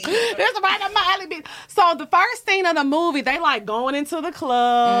alley. This right up my alley, bitch. So the first scene of the movie, they like going into the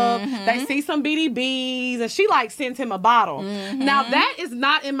club. They see some BDBs, and she like sends him a bottle. Now that is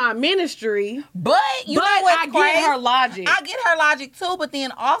not in my ministry, but you know what's crazy? I get her logic. I get her logic too, but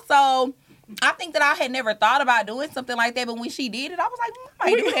then also, I think that I had never thought about doing something like that, but when she did it, I was like,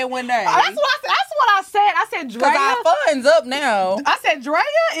 I might do that one day. That's what I said. I said, Drea. Because our fun's up now. I said, Drea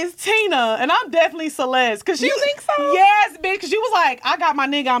is Tina, and I'm definitely Celeste. Cause you think so? Yes, bitch. Because she was like, I got my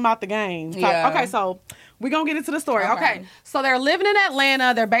nigga, I'm out the game. Yeah. Okay, so we're going to get into the story. Okay. So they're living in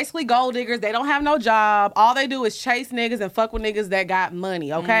Atlanta. They're basically gold diggers. They don't have no job. All they do is chase niggas and fuck with niggas that got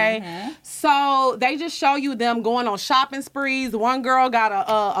money, okay? So they just show you them going on shopping sprees. One girl got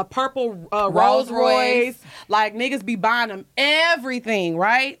a purple Rolls Royce. Like, niggas be buying them everything,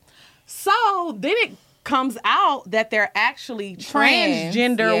 right? So then it comes out that they're actually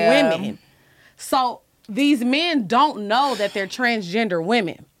transgender women. So these men don't know that they're transgender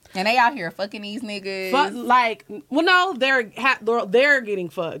women. And they out here fucking these niggas. But no, they're getting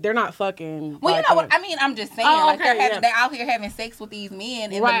fucked. They're not fucking. Well, you know what I mean. I'm just saying, they're out here having sex with these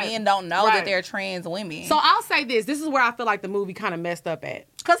men, and the men don't know that they're trans women. So I'll say this: this is where I feel like the movie kind of messed up at.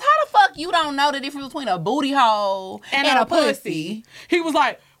 Cause how the fuck you don't know the difference between a booty hole and a pussy? He was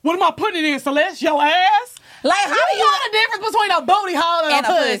like, "What am I putting in, Celeste? Your ass?" Like, how do you know the difference between a booty hole and a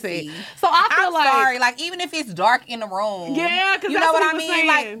pussy? So I feel sorry, like, even if it's dark in the room. Yeah, because you know what I mean? Saying.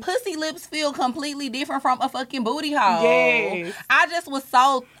 Like, pussy lips feel completely different from a fucking booty hole. Yes. I just was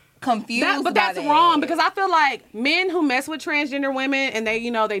so confused. But that's wrong, because I feel like men who mess with transgender women and they,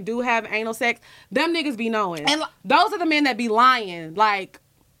 they do have anal sex, them niggas be knowing. And those are the men that be lying. Like,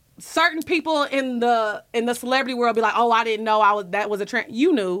 certain people in the celebrity world be like, oh, I didn't know that was a trans.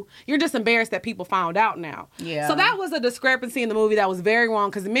 You knew. You're just embarrassed that people found out now. Yeah. So that was a discrepancy in the movie that was very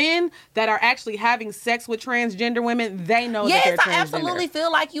wrong, because men that are actually having sex with transgender women, they know that they're transgender. Yes, I absolutely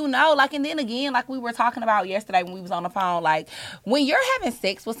feel like you know. Like, and then again, like we were talking about yesterday when we was on the phone, like, when you're having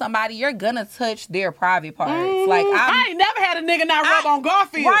sex with somebody, you're gonna touch their private parts. Like, I ain't never had a nigga not rub on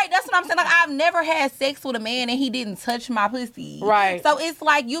Garfield. Right, that's what I'm saying. Like, I've never had sex with a man and he didn't touch my pussy. Right. So it's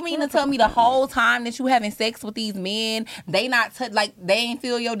like, you mean to tell me the whole time that you having sex with these men, they not like they ain't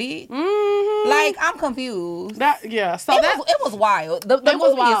feel your dick? Like, I'm confused. So it was wild. The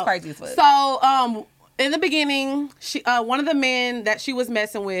movie is crazy as fuck. So in the beginning, she one of the men that she was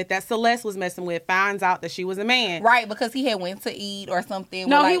messing with, that Celeste was messing with, finds out that she was a man. Right, because he had went to eat or something.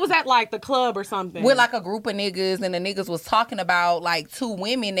 No, he was at like the club or something. With like a group of niggas, and the niggas was talking about like two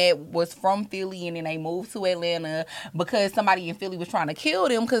women that was from Philly, and then they moved to Atlanta because somebody in Philly was trying to kill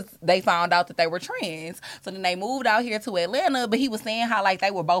them because they found out that they were trans. So then they moved out here to Atlanta, but he was saying how like they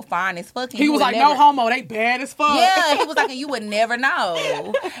were both fine as fuck. He was like, no homo, they bad as fuck. Yeah, he was like, and you would never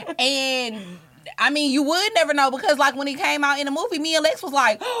know. And I mean, you would never know, because like when he came out in the movie, me and Lex was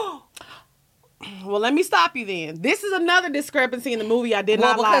like, well, let me stop you then. This is another discrepancy in the movie I did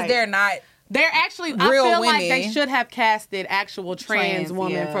not like. Well, because they're actually real I feel women. Like they should have casted actual trans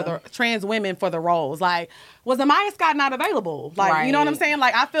women for the roles. Like, was Amaya Scott not available? Like, you know what I'm saying?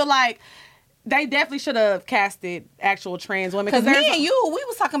 Like, I feel like they definitely should have casted actual trans women. Because me and you, we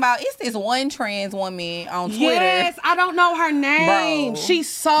was talking about, it's this one trans woman on Twitter. Yes, I don't know her name. Bro, she's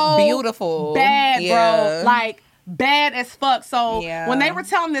so beautiful. Bad, bro. Like, bad as fuck. So when they were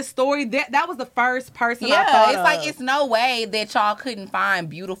telling this story, that was the first person I thought it's of. like, it's no way that y'all couldn't find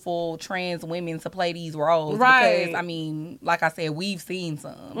beautiful trans women to play these roles. Right. Because, I mean, like I said, we've seen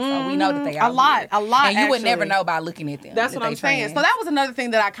some. So we know that they are a lot. And you would never know by looking at them. That's what I'm saying. So that was another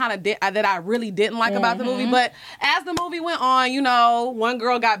thing that I kind of that I really didn't like about the movie. But as the movie went on, you know, one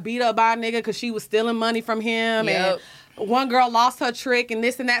girl got beat up by a nigga because she was stealing money from him. And one girl lost her trick and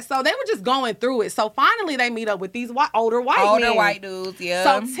this and that. So they were just going through it. So finally they meet up with these older white dudes,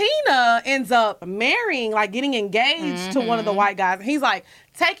 So Tina ends up marrying, like getting engaged to one of the white guys. And he's like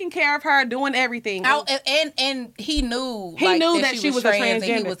taking care of her, doing everything. Oh, and he knew that she was trans, a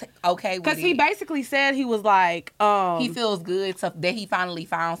transgender. And he was okay with it. Because he basically said he was like... he feels good that he finally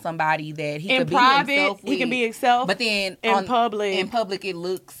found somebody that he could be himself with. He can be himself. But then in public it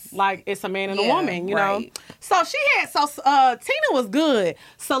looks... like it's a man and a woman, you know? So Tina was good.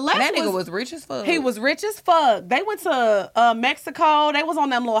 Celeste that nigga was rich as fuck. He was rich as fuck. They went to Mexico. They was on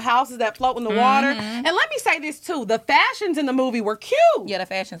them little houses that float in the water. And let me say this too. The fashions in the movie were cute. Yeah, the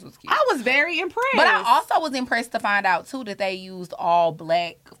fashions was cute. I was very impressed. But I also was impressed to find out too that they used all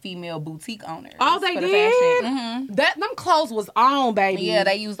black female boutique owners. Oh, they did? Them clothes was on, baby. Yeah,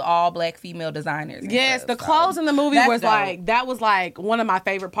 they used all black female designers. Yes, the clothes in the movie was dope. That was like one of my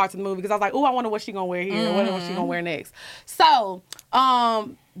favorite parts of the movie because I was like, oh, I wonder what she gonna wear here. I wonder what she gonna wear next. So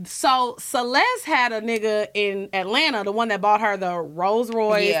Celeste had a nigga in Atlanta, the one that bought her the Rolls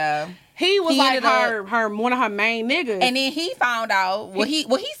Royce. Yeah. He was like her one of her main niggas. And then he found out, he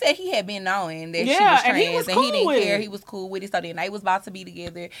said he had been knowing that she was trans and he was cool he didn't with care. it. He was cool with it. So then they was about to be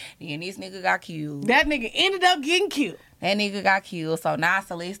together. Then this nigga got killed. That nigga ended up getting killed. That nigga got killed. So now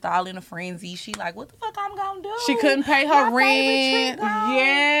Celeste all in a frenzy. She like, what the fuck I'm gonna do? She couldn't pay her rent.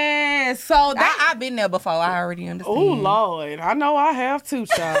 Yeah. So I've been there before. I already understand. Oh, Lord. I know I have too,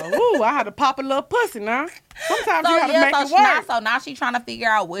 child. Ooh, I had to pop a little pussy now. Sometimes you gotta make it work. So now she trying to figure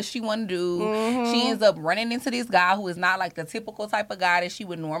out what she want to do. She ends up running into this guy who is not like the typical type of guy that she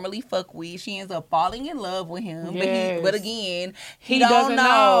would normally fuck with. She ends up falling in love with him. Yes. But again, he don't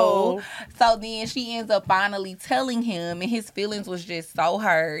know. So then she ends up finally telling him, and his feelings was just so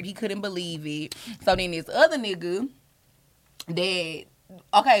hurt. He couldn't believe it. So then this other nigga that...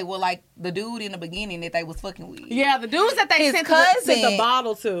 Okay, well, like the dude in the beginning that they was fucking with. Yeah, the dudes that they sent the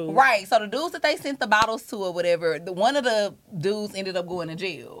bottle to. Right, so the dudes that they sent the bottles to or whatever, one of the dudes ended up going to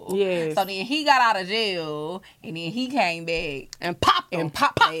jail. Yes. So then he got out of jail, and then he came back. And popped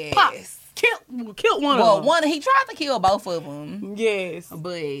their ass. Killed one of them. He tried to kill both of them. Yes.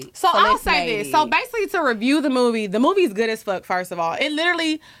 But... So I'll say this. So basically to review the movie's good as fuck, first of all. It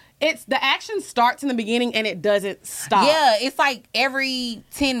literally... the action starts in the beginning and it doesn't stop. Yeah, it's like every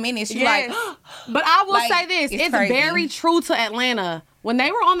 10 minutes you're like... But I will say this. It's very true to Atlanta. When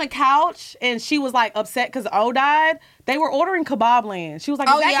they were on the couch and she was like upset because O died, they were ordering Kebab Land. She was like,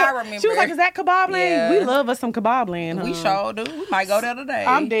 I remember. She was like, is that Kebab Land? Yeah. We love us some Kebab Land. We sure do. We might go there today.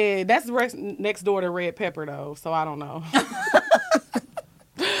 I'm dead. That's next door to Red Pepper though, so I don't know.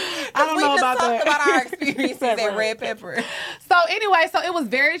 I don't know about that. We just talked about our experiences at Red Pepper. So anyway, it was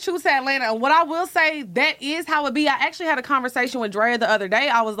very true to Atlanta. And what I will say, that is how it be. I actually had a conversation with Drea the other day.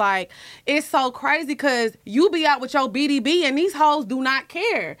 I was like, it's so crazy because you be out with your BDB and these hoes do not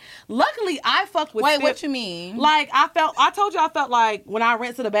care. Luckily, I fucked with... Wait, what you mean? Like, I told you I felt like when I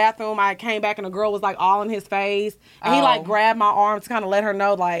went to the bathroom, I came back and the girl was like all in his face. And he like grabbed my arm to kind of let her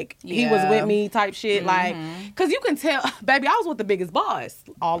know like he was with me type shit. Like, because you can tell, baby, I was with the biggest boss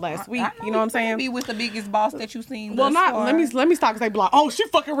all last week. You know what I'm saying? Be with the biggest boss that you've seen. Well, let me stop because they be like, oh, she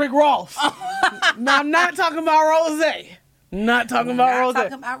fucking Rick Ross. No, I'm not talking about Rose. Not talking about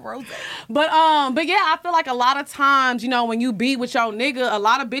Rose. But yeah, I feel like a lot of times, you know, when you be with your nigga, a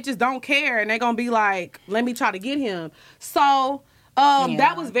lot of bitches don't care and they gonna be like, let me try to get him. So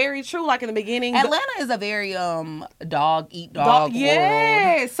that was very true. Like in the beginning, Atlanta is a very dog eat dog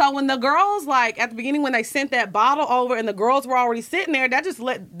yeah. world. So when the girls, like at the beginning when they sent that bottle over and the girls were already sitting there, that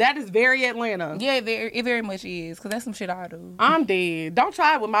is very Atlanta. Yeah, it very much is, because that's some shit I do. I'm dead. Don't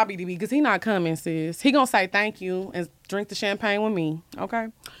try it with my BDB because he not coming, sis. He gonna say thank you and drink the champagne with me, okay?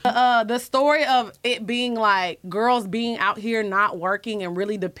 The story of it being like girls being out here not working and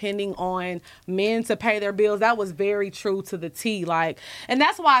really depending on men to pay their bills, that was very true to the T. Like, and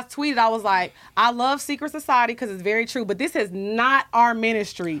that's why I tweeted, I was like, I love Secret Society because it's very true, but this is not our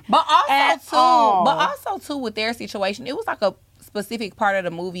ministry. But also too with their situation, it was like a specific part of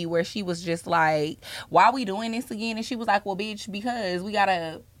the movie where she was just like, why are we doing this again? And she was like, well, bitch, because we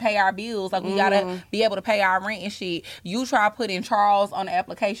gotta pay our bills. Like, we gotta be able to pay our rent and shit. You try putting Charles on the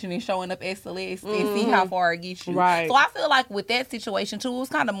application and showing up as Celeste and see how far it gets you. Right. So I feel like with that situation too, it was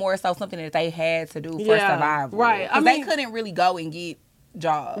kind of more so something that they had to do for survival. Right. Because they couldn't really go and get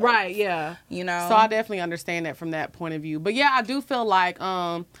jobs. Right, yeah. You know? So I definitely understand that from that point of view. But yeah, I do feel like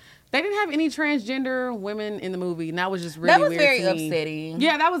they didn't have any transgender women in the movie, and that was just really weird to me. That was very upsetting.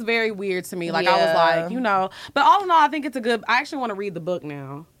 Yeah, that was very weird to me. Like, I was like, you know. But all in all, I think it's a good... I actually want to read the book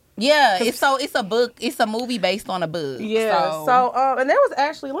now. Yeah, it's a book. It's a movie based on a book. Yeah. So and there was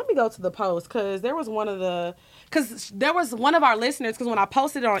actually... Let me go to the post, because there was one of the... Because there was one of our listeners, because when I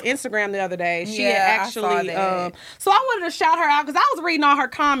posted it on Instagram the other day, she had actually... so I wanted to shout her out, because I was reading all her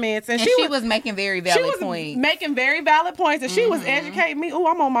comments, and she was making very valid points. Making very valid points, and she was educating me. Ooh,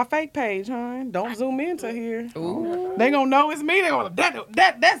 I'm on my fake page, hon. Don't zoom into here. Ooh. They gonna know it's me. They gonna...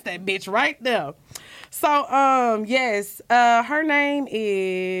 That's that bitch right there. So, yes, her name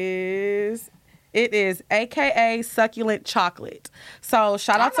is... It is AKA Succulent Chocolate. So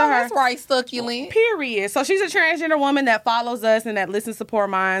shout out to her. That's right, Succulent. Period. So she's a transgender woman that follows us and that listens to Poor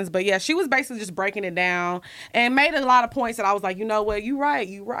Minds. But yeah, she was basically just breaking it down and made a lot of points that I was like, you know what, you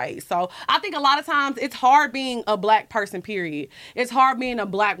right. So I think a lot of times it's hard being a black person, period. It's hard being a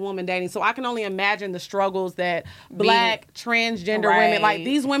black woman dating. So I can only imagine the struggles that black transgender women, like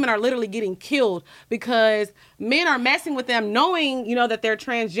these women are literally getting killed because men are messing with them knowing, you know, that they're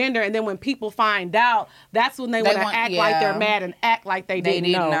transgender. And then when people find out, that's when they want to act like they're mad and act like they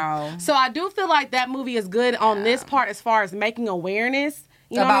didn't know. So I do feel like that movie is good on this part as far as making awareness.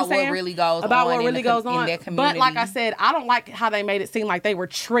 You know about what really goes on in that community. But like I said, I don't like how they made it seem like they were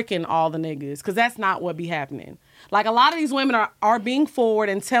tricking all the niggas, because that's not what be happening. Like, a lot of these women are being forward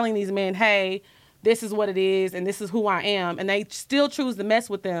and telling these men, hey, this is what it is, and this is who I am, and they still choose to mess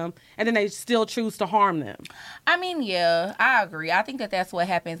with them, and then they still choose to harm them. I mean, yeah, I agree. I think that that's what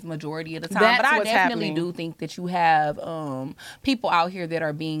happens majority of the time, but I definitely do think that you have people out here that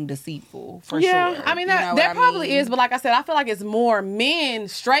are being deceitful, for sure. Yeah, I mean, that probably is, but like I said, I feel like it's more men,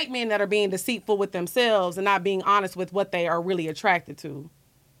 straight men, that are being deceitful with themselves and not being honest with what they are really attracted to.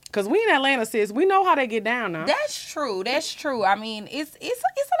 Because we in Atlanta, sis, we know how they get down now. That's true. I mean, it's a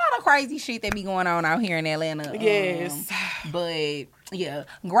lot of crazy shit that be going on out here in Atlanta. Yes. But, yeah,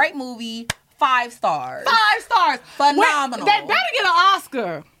 great movie. 5 stars. 5 stars. Phenomenal. They better get an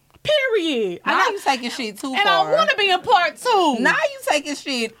Oscar. Period. Now you taking shit too far. And I want to be in part 2. Now you taking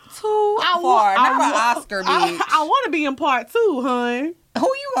shit too far. Not an Oscar, bitch. I want to be in part 2, hun. Who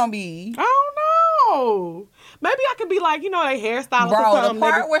you gonna be? I don't know. Maybe I could be like, you know, they hairstylist or something.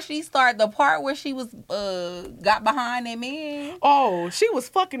 The part where she was got behind that man. Oh, she was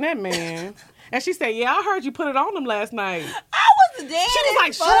fucking that man. And she said, yeah, I heard you put it on him last night. I was dead. She was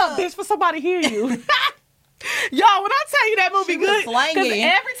like, shut up, bitch, for somebody to hear you. Y'all, when I tell you that movie good, because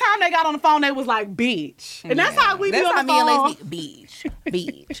every time they got on the phone, they was like, bitch. And that's how we be on the phone.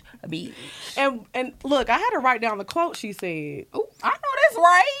 Bitch. And look, I had to write down the quote she said. Ooh, I know that's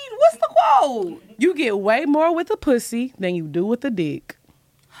right. What's the quote? You get way more with a pussy than you do with a dick.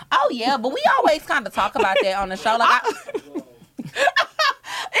 Oh, yeah, but we always kind of talk about that on the show. Like,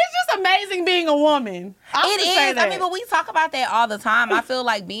 it's just amazing being a woman. It is. I mean, but we talk about that all the time. I feel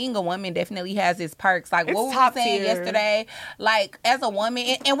like being a woman definitely has its perks. Like, what we were saying yesterday, like, as a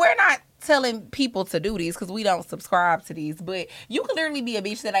woman, and we're not telling people to do these because we don't subscribe to these, but you can literally be a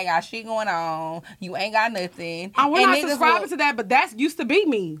bitch that ain't got shit going on. You ain't got nothing. We're not subscribing to that, but that used to be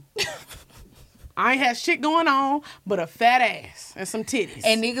me. I ain't had shit going on but a fat ass and some titties.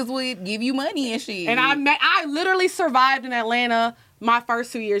 And niggas would give you money and shit. And I literally survived in Atlanta my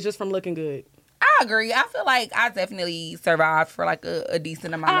first 2 years just from looking good. I agree. I feel like I definitely survived for like a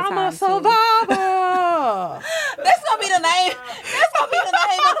decent amount of time. I'm a survivor. That's gonna be the name. That's gonna be the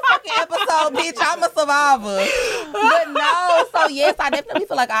name of the fucking episode, bitch. I'm a survivor. But no, so yes, I definitely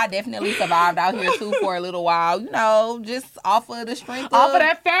feel like I definitely survived out here too for a little while. You know, just off of the strength of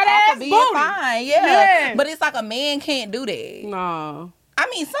that fat ass being booty. Fine, yeah. But it's like a man can't do that. No. I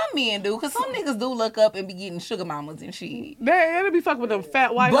mean, some men do, because some niggas do look up and be getting sugar mamas and shit. They be fucking with them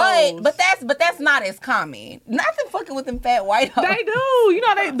fat white hoes. But that's not as common. Nothing fucking with them fat white hoes. They do. You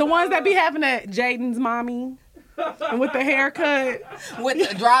know, the ones that be having that Jaden's mommy. And with the haircut.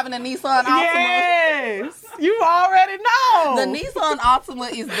 With driving a Nissan Altima. Yes. You already know. The Nissan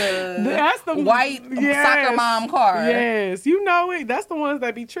Altima is That's the white soccer mom car. Yes. You know it. That's the ones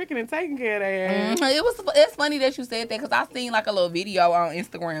that be tricking and taking care of their ass. Mm-hmm. It's funny that you said that because I seen like a little video on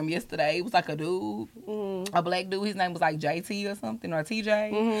Instagram yesterday. It was like a dude, a black dude. His name was like JT or something or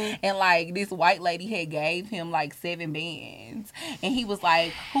TJ. And like this white lady had gave him like 7 bands. And he was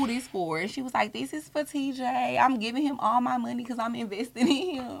like, who this for? And she was like, this is for TJ. I'm giving him all my money because I'm investing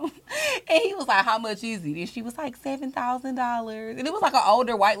in him. And he was like, how much is it? And she was like, $7,000. And it was like an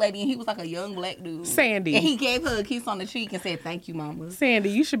older white lady and he was like a young black dude. Sandy. And he gave her a kiss on the cheek and said, thank you, mama. Sandy,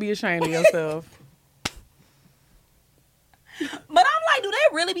 you should be ashamed of yourself. But I'm like, do that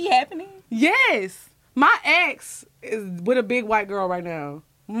really be happening? Yes. My ex is with a big white girl right now.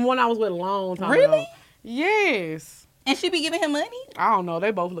 One I was with a long time Really? ago. Yes. And she be giving him money? I don't know.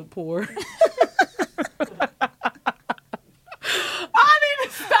 They both look poor.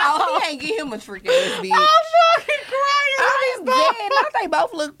 Oh, he ain't give him a trick ass bitch. I'm fucking crying. I'm dead. Not they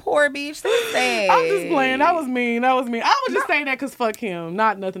both look poor, bitch. That's sad. I'm just playing. That was mean. I was just saying that because fuck him.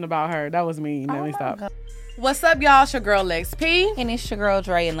 Not nothing about her. That was mean. Let me stop. God. What's up, y'all? It's your girl, Lex P. And it's your girl,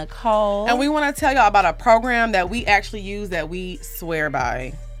 Dre and Nicole. And we want to tell y'all about a program that we actually use that we swear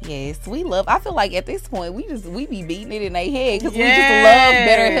by. Yes, we love. I feel like at this point, we be beating it in their head because we just love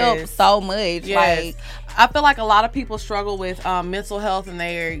BetterHelp so much. Yes. Like, I feel like a lot of people struggle with mental health and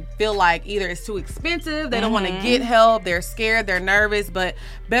they feel like either it's too expensive, they don't want to get help, they're scared, they're nervous, but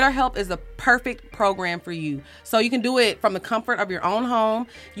BetterHelp is the perfect program for you. So you can do it from the comfort of your own home.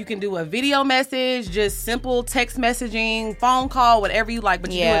 You can do a video message, just simple text messaging, phone call, whatever you like, but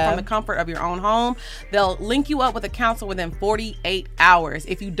you do it from the comfort of your own home. They'll link you up with a counselor within 48 hours.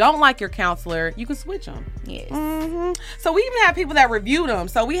 If you don't like your counselor, you can switch them. yes. So we even have people that reviewed them.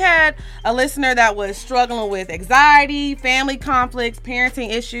 So we had a listener that was struggling with anxiety, family conflicts,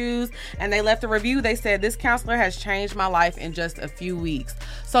 parenting issues, and they left a review. They said, this counselor has changed my life in just a few weeks.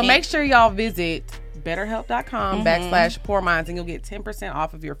 So make sure y'all visit betterhelp.com/poorminds and you'll get 10%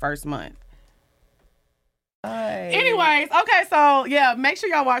 off of your first month. Anyways, okay, so yeah, make sure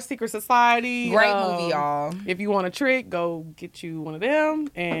y'all watch Secret Society. Great movie, y'all. If you want a trick, go get you one of them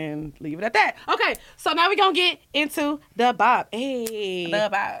and leave it at that. Okay, so now we're gonna get into the bop. Hey. The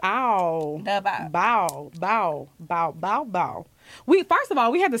bop. Ow. The bop. Bow. Bow. Bow. Bow. Bow. First of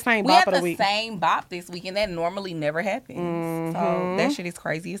all, we had the same We bop had of the the week. same bop this week, and that normally never happens. So that shit is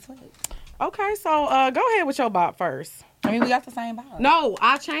crazy as fuck. Okay, so go ahead with your bop first. I mean, we got the same bop. No,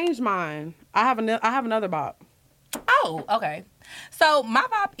 I changed mine. I have another bop. Oh, okay. So my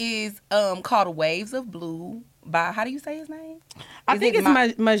bop is called Waves of Blue by, how do you say his name? I think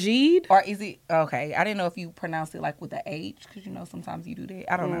it's Majid. Or is it, okay, I didn't know if you pronounce it like with the H, because you know sometimes you do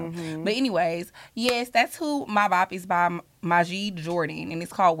that. I don't know. But anyways, yes, that's who my bop is, by Majid Jordan, and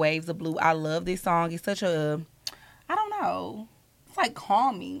it's called Waves of Blue. I love this song. It's such a, I don't know, it's like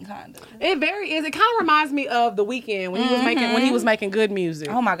calming kind of. It very is. It kind of reminds me of The Weeknd when he was making good music.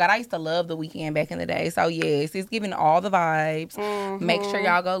 Oh my God, I used to love The Weeknd back in the day. So yes, it's giving all the vibes. Make sure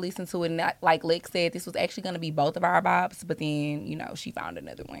y'all go listen to it. Not, like Lex said, this was actually going to be both of our bops, but then, you know, she found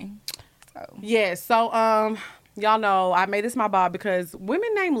another one. So yes, so y'all know I made this my bop because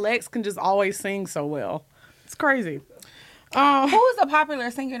women named Lex can just always sing so well. It's crazy. who is a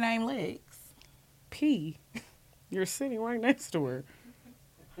popular singer named Lex? P. You're sitting right next to her.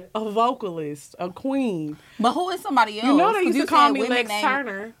 A vocalist, a queen. But who is somebody else? You know they used to call me Lex named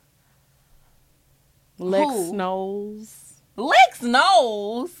Turner. Lex Who? Knows. Lex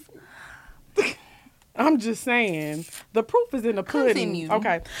knows. I'm just saying. The proof is in the pudding. Continue.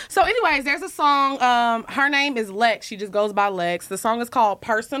 Okay. So anyways, there's a song. Her name is Lex. She just goes by Lex. The song is called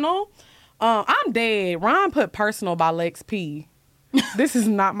Personal. I'm dead. Ron put Personal by Lex P. This is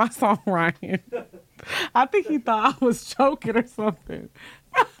not my song, Ryan. I think he thought I was joking or something.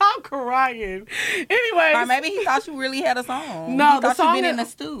 I'm crying. Anyways. Or maybe he thought you really had a song. No, he the thought song you been is, in the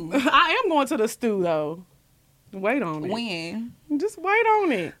stew. I am going to the stew, though. Wait on it. When? Just wait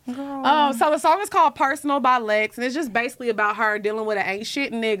on it. Girl. So the song is called Personal by Lex, and it's just basically about her dealing with an ain't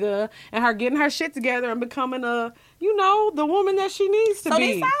shit nigga and her getting her shit together and becoming the woman that she needs to be. So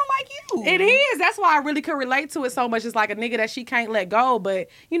they sound like you. It is. That's why I really could relate to it so much. It's like a nigga that she can't let go, but,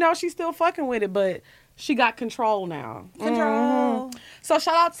 she's still fucking with it, but she got control now. Control. So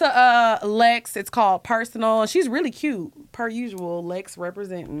shout out to Lex. It's called Personal. She's really cute, per usual. Lex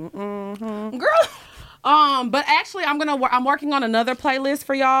representing. Girl. But actually, I'm working on another playlist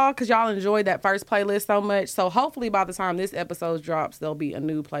for y'all because y'all enjoyed that first playlist so much. So hopefully by the time this episode drops, there'll be a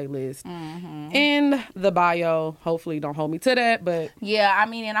new playlist in the bio. Hopefully, don't hold me to that, but Yeah, I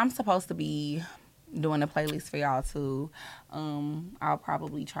mean, and I'm supposed to be doing a playlist for y'all too. I'll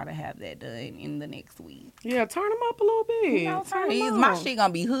probably try to have that done in the next week. Yeah, turn them up a little bit. You know, my shit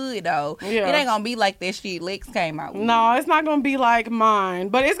gonna be hood though. Yeah. It ain't gonna be like that shit Lex came out with. No, it's not gonna be like mine,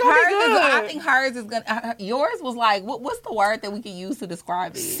 but it's gonna be good. I think hers is gonna. Yours was like, what's the word that we can use to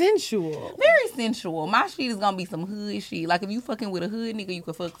describe it? Sensual. Very sensual. My shit is gonna be some hood shit. Like if you fucking with a hood nigga, you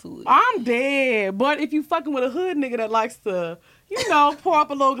can fuck to it. I'm dead. But if you fucking with a hood nigga that likes to, pour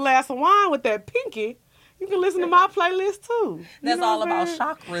up a little glass of wine with that pinky, you can listen to my playlist too. That's all about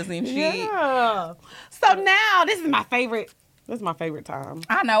chakras and shit. Yeah. So now this is my favorite. This is my favorite time.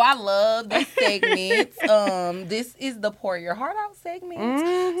 I know. I love this segment. This is the Pour Your Heart Out segment.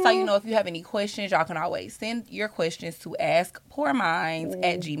 Mm-hmm. So, if you have any questions, y'all can always send your questions to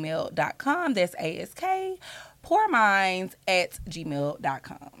askpourminds@gmail.com. That's ASK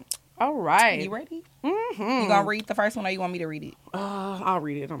pourminds@gmail.com. All right. You ready? Mm-hmm. You gonna read the first one or you want me to read it? I'll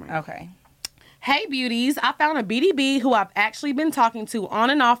read it. Okay. Hey beauties, I found a BDB who I've actually been talking to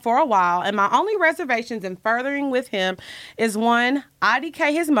on and off for a while, and my only reservations in furthering with him is 1,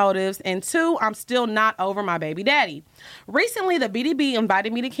 IDK his motives, and 2, I'm still not over my baby daddy. Recently, the BDB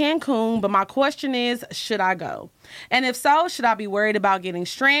invited me to Cancun, but my question is, should I go? And if so, should I be worried about getting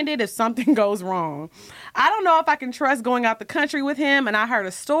stranded if something goes wrong? I don't know if I can trust going out the country with him, and I heard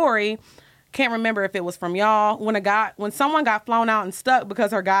a story. Can't remember if it was from y'all. When someone got flown out and stuck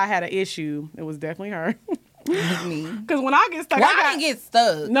because her guy had an issue. It was definitely her. Me. Because when I get stuck, I didn't get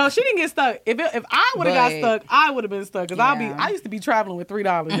stuck. No, she didn't get stuck. If I would have got stuck, I would have been stuck. Because I used to be traveling with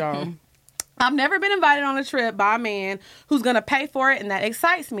 $3, y'all. I've never been invited on a trip by a man who's going to pay for it, and that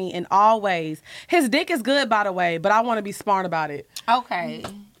excites me in all ways. His dick is good, by the way, but I want to be smart about it. Okay. You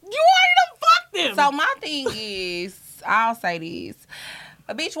already done fucked him. So my thing is, I'll say this.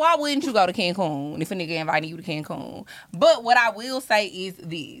 Bitch, why wouldn't you go to Cancun if a nigga invited you to Cancun? But what I will say is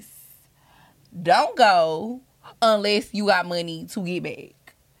this. Don't go unless you got money to get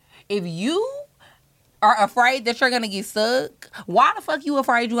back. If you are afraid that you're going to get stuck, why the fuck you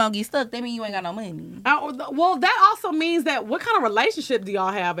afraid you going to get stuck? That means you ain't got no money. Well, that also means that what kind of relationship do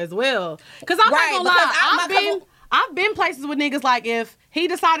y'all have as well? Because I'm not going to lie. I've been places with niggas like if he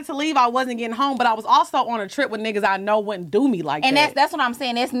decided to leave, I wasn't getting home, but I was also on a trip with niggas I know wouldn't do me like that. And that's what I'm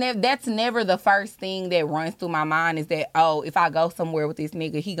saying. That's never the first thing that runs through my mind is that, if I go somewhere with this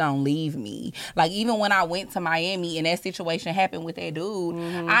nigga, he gonna leave me. Like, even when I went to Miami and that situation happened with that dude,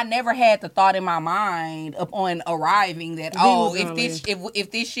 I never had the thought in my mind upon arriving that,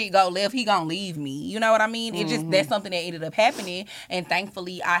 if this shit go left, he gonna leave me. You know what I mean? It just, that's something that ended up happening. And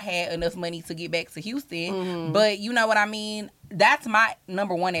thankfully, I had enough money to get back to Houston. But you know what I mean? That's my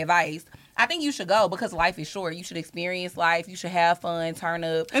number one advice. I think you should go because life is short. You should experience life. You should have fun, turn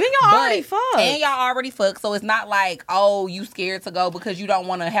up. And then y'all already fucked. And y'all already fucked. So it's not like, you scared to go because you don't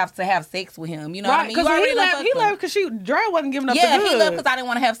want to have sex with him. You know what I mean? Because he left because Dre wasn't giving up the good. Yeah, he left because I didn't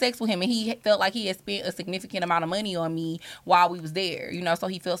want to have sex with him. And he felt like he had spent a significant amount of money on me while we was there. So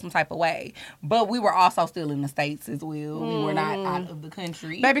he felt some type of way. But we were also still in the States as well. We were not out of the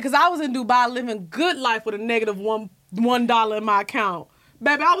country. Baby, because I was in Dubai living good life with a negative $1 in my account.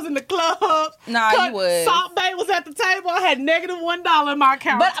 Baby, I was in the club. Nah, you was. Salt Bay was at the table. I had negative $1 in my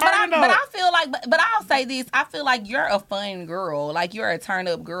account. But I feel like, but I'll say this. I feel like you're a fun girl. Like, you're a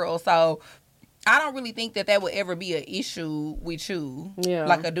turn-up girl. So, I don't really think that would ever be an issue with you. Yeah.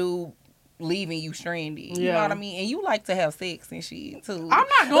 Like a dude leaving you stranded. You know what I mean? And you like to have sex and shit, too. I'm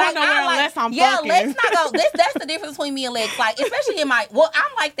not going nowhere unless I'm fucking. Yeah, let's not go. That's the difference between me and Lex. Like, especially I'm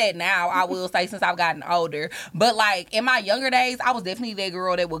like that now, I will say, since I've gotten older. But, like, in my younger days, I was definitely that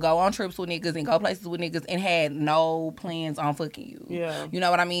girl that would go on trips with niggas and go places with niggas and had no plans on fucking you. Yeah. You know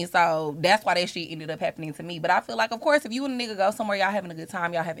what I mean? So, that's why that shit ended up happening to me. But I feel like, of course, if you and a nigga go somewhere, y'all having a good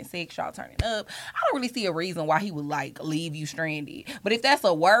time, y'all having sex, y'all turning up, I don't really see a reason why he would, like, leave you stranded. But if that's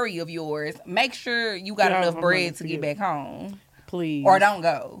a worry of yours, make sure you got enough bread to get back home. Please. Or don't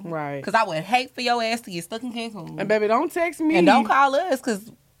go. Right. Because I would hate for your ass to get stuck in Cancun. And baby, don't text me. And don't call us because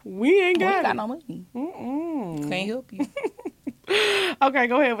we ain't got no money. Can't help you. Okay,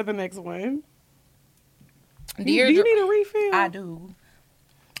 go ahead with the next one. Do you need a refill? I do.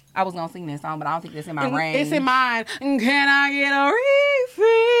 I was going to sing that song, but I don't think that's in my range. It's in mine. Can I get a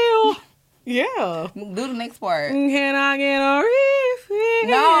refill? Yeah. Do the next part. Can I get a refill?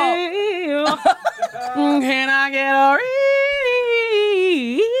 No. Can I get a refill?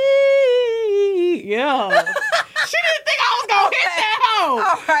 Yeah. She didn't think I was going to hit that hoe.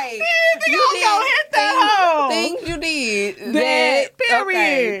 All right. She didn't think I was going to hit that hoe. Things you did. That.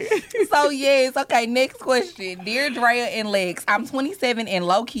 Period. Okay. So, yes. Okay, next question. Dear Drea and Lex, I'm 27 and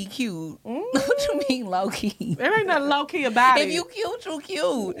low-key cute. What you mean low-key? There ain't nothing low-key about it. If you cute, you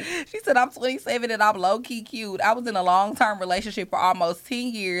cute. She said, I'm 27 and I'm low-key cute. I was in a long-term relationship for almost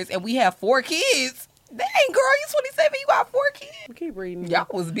 10 years, and we have 4 kids. Dang, girl, you 27, you got 4 kids? Keep reading. Y'all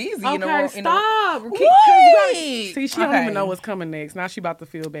was busy. Okay, stop. Wait. See, she don't even know what's coming next. Now she about to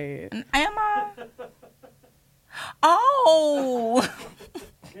feel bad. Am I? Oh.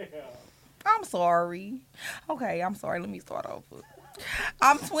 I'm sorry. Okay, I'm sorry. Let me start over.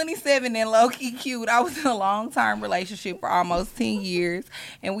 I'm 27 and low-key cute. I was in a long-term relationship for almost 10 years,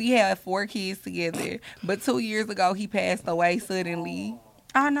 and we had 4 kids together. But 2 years ago, he passed away suddenly.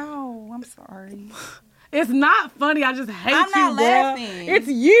 I know. I'm sorry. It's not funny. I just hate you, I'm not bro. laughing. It's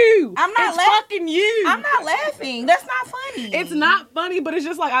you. I'm not It's laughing. fucking you. I'm not laughing. That's not funny. It's not funny, but it's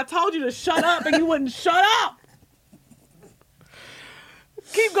just like I told you to shut up and you wouldn't shut up.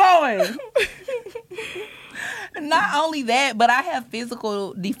 Keep going. Not only that, but I have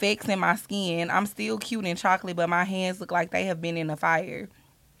physical defects in my skin. I'm still cute and chocolate, but my hands look like they have been in a fire.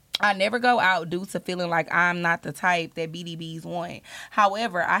 I never go out due to feeling like I'm not the type that BDBs want.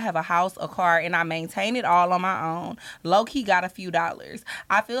 However, I have a house, a car, and I maintain it all on my own. Low-key got a few dollars.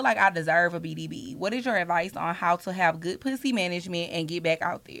 I feel like I deserve a BDB. What is your advice on how to have good pussy management and get back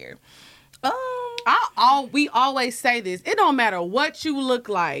out there? We always say this. It don't matter what you look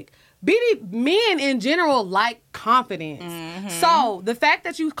like. Men in general like confidence. Mm-hmm. So the fact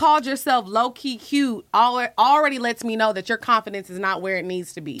that you called yourself low-key cute already lets me know that your confidence is not where it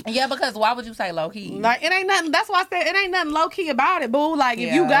needs to be. Yeah, because why would you say low-key? Like, it ain't nothing. That's why I said it ain't nothing low-key about it, boo. Like,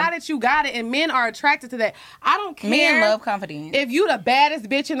 if you got it, you got it. And men are attracted to that. I don't care. Men love confidence. If you the baddest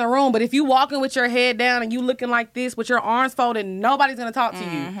bitch in the room, but if you walking with your head down and you looking like this with your arms folded, nobody's going to talk to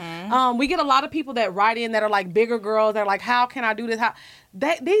you. We get a lot of people that write in that are like bigger girls. They're like, how can I do this?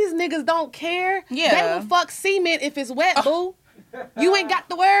 These niggas don't care. Yeah. They will fuck cement if it's wet, boo. You ain't got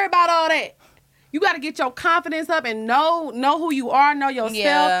to worry about all that. You got to get your confidence up and know who you are, know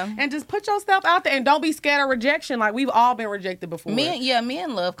yourself, and just put yourself out there and don't be scared of rejection. Like, we've all been rejected before.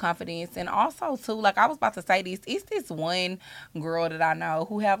 Men love confidence. And also, too, like, I was about to say this. It's this one girl that I know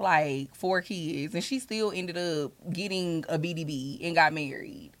who have, like, 4 kids, and she still ended up getting a BDB and got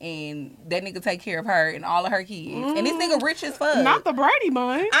married. And that nigga take care of her and all of her kids. And this nigga rich as fuck. Not the Brady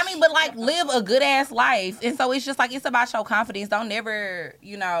bunch. I mean, but, like, live a good-ass life. And so it's just, like, it's about your confidence. Don't never,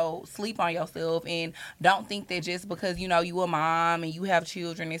 sleep on yourself. And don't think that just because, you a mom and you have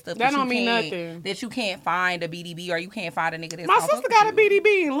children and stuff, that don't mean nothing. That you can't find a BDB or you can't find a nigga that's My sister got a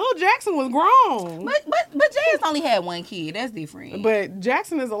BDB and Lil Jackson was grown. But Jazz only had 1 kid. That's different. But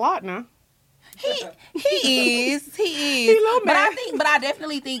Jackson is a lot now. He is. But I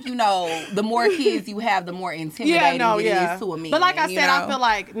definitely think, the more kids you have, the more intimidating it is to a man. But like I said, I feel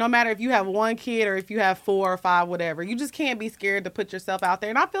like no matter if you have 1 kid or if you have 4 or 5, whatever, you just can't be scared to put yourself out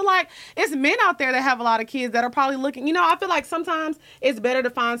there. And I feel like it's men out there that have a lot of kids that are probably looking, I feel like sometimes it's better to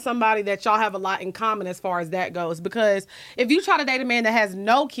find somebody that y'all have a lot in common as far as that goes. Because if you try to date a man that has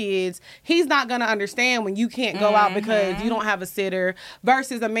no kids, he's not going to understand when you can't go out because you don't have a sitter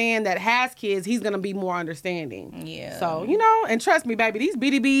versus a man that has kids. He's going to be more understanding. Yeah. So, and trust me, baby, these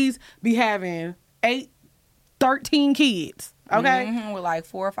BDBs be having 8, 13 kids. Okay? Mm-hmm, with like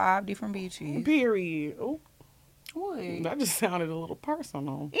 4 or 5 different bitches. Period. Ooh. What? That just sounded a little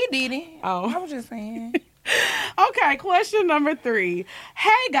personal. It didn't. Oh. I was just saying. Okay, question number 3.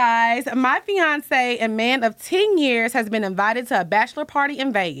 Hey guys, my fiance, a man of 10 years, has been invited to a bachelor party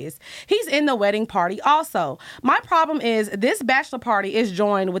in Vegas. He's in the wedding party also. My problem is this bachelor party is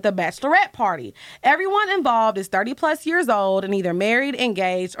joined with a bachelorette party. Everyone involved is 30 plus years old and either married,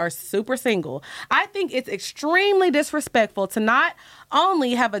 engaged, or super single. I think it's extremely disrespectful to not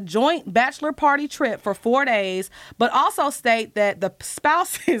only have a joint bachelor party trip for 4 days, but also state that the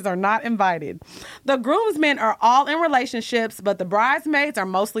spouses are not invited. The groomsmen are all in relationships, but the bridesmaids are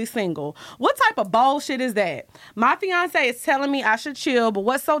mostly single. What type of bullshit is that? My fiance is telling me I should chill, but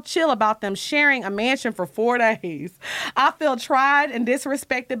what's so chill about them sharing a mansion for 4 days? I feel tried and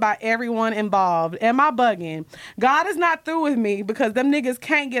disrespected by everyone involved. Am I bugging? God is not through with me because them niggas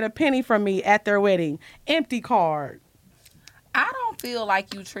can't get a penny from me at their wedding. Empty card. I don't feel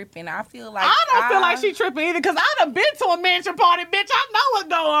like you tripping. I feel like I don't feel like she tripping either because I done been to a mansion party, bitch. I know what's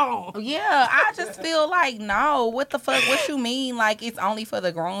going on. Yeah, I just feel like, no, what the fuck? What you mean? Like, it's only for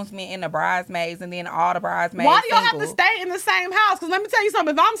the groomsmen and the bridesmaids and then all the bridesmaids Why do y'all single? have to stay in the same house? Because let me tell you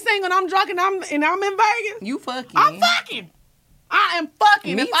something. If I'm single and I'm drunk and I'm in Vegas, you fucking. I'm fucking. I am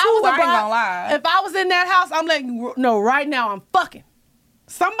fucking. Me too, I ain't gonna lie. If I was in that house, I'm letting you know right now I'm fucking.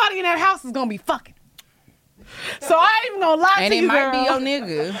 Somebody in that house is going to be fucking. So I ain't even gonna lie and to you, girl. And it might be your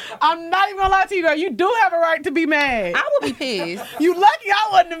nigga. I'm not even gonna lie to you, girl. You do have a right to be mad. I would be pissed. You lucky I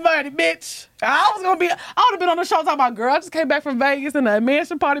wasn't invited, bitch. I would have been on the show talking about, girl, I just came back from Vegas and a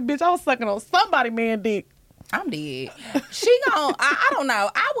mansion party, bitch. I was sucking on somebody man dick. I'm dead. She I don't know.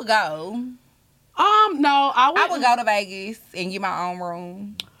 I would go. No, I would go to Vegas and get my own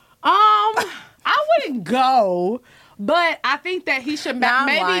room. I wouldn't go. But I think that he should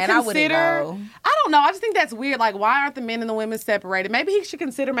maybe consider. I don't know. I just think that's weird. Like, why aren't the men and the women separated? Maybe he should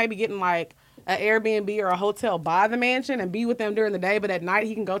consider maybe getting like an Airbnb or a hotel by the mansion and be with them during the day, but at night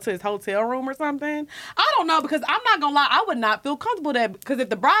he can go to his hotel room or something. I don't know, because I'm not gonna lie, I would not feel comfortable there, because if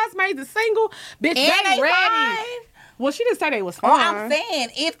the bridesmaids are single, bitch, they ready. Fine. Well, she didn't say they was fine. Oh, I'm saying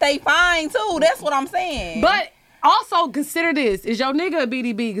if they fine too. That's what I'm saying. But also consider this: is your nigga a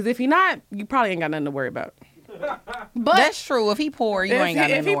BDB? Because if he not, you probably ain't got nothing to worry about. But that's true. If he poor, you ain't got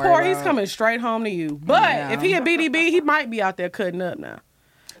nothing to worry about. If he poor, he's coming straight home to you. But if he a BDB, he might be out there cutting up now.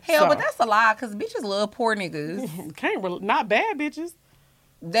 Hell, but that's a lie, because bitches love poor niggas. Not bad bitches.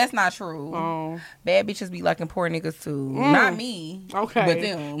 That's not true. Bad bitches be liking poor niggas too. Not me. Okay. But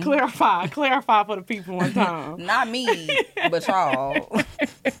them. Clarify for the people one time. Not me, but y'all.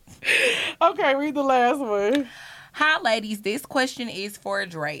 Okay, read the last one. Hi, ladies. This question is for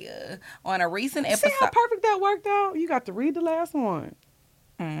Drea. On a recent episode... See how perfect that worked out? You got to read the last one.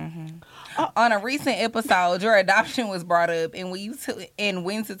 Mm-hmm. On a recent episode, your adoption was brought up, and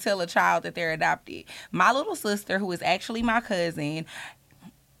when to tell a child that they're adopted. My little sister, who is actually my cousin...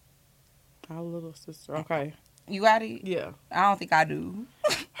 Our little sister. Okay. You got it? Yeah. I don't think I do.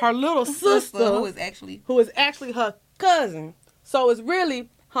 Her little sister... who is actually her cousin. So it's really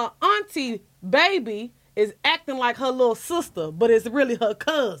her auntie baby... is acting like her little sister, but it's really her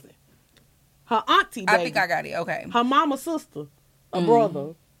cousin. Her auntie, baby. I think I got it. Okay. Her mama's sister. A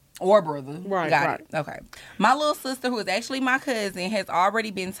brother. Or brother. Right, got it. Okay. My little sister, who is actually my cousin, has already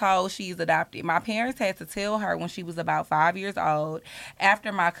been told she's adopted. My parents had to tell her when she was about 5 years old,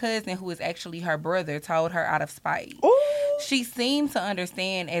 after my cousin, who is actually her brother, told her out of spite. Ooh. She seemed to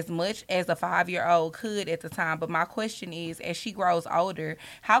understand as much as a 5-year-old could at the time, but my question is, as she grows older,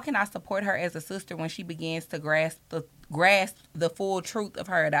 how can I support her as a sister when she begins to grasp the full truth of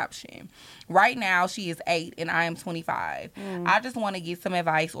her adoption? Right now, she is 8 and I am 25. I just want to get some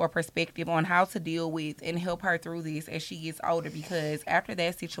advice or perspective on how to deal with and help her through this as she gets older, because after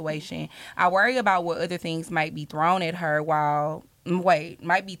that situation, I worry about what other things might be thrown at her with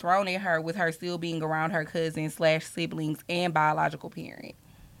her still being around her cousins / siblings and biological parent.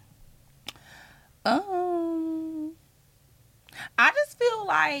 I just feel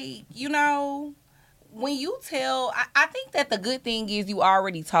like, when you tell, I think that the good thing is you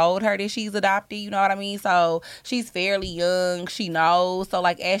already told her that she's adopted, you know what I mean? So she's fairly young, she knows. So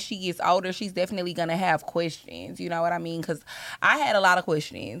like as she gets older, she's definitely gonna have questions, you know what I mean? Because I had a lot of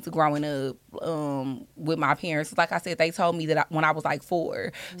questions growing up with my parents. Like I said, they told me that when I was like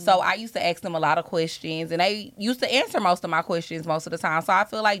 4. So I used to ask them a lot of questions, and they used to answer most of my questions most of the time. So I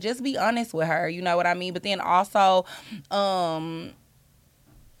feel like just be honest with her, you know what I mean? But then also,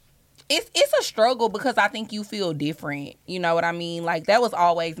 It's a struggle because I think you feel different. You know what I mean? Like, that was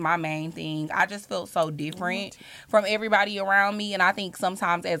always my main thing. I just felt so different from everybody around me. And I think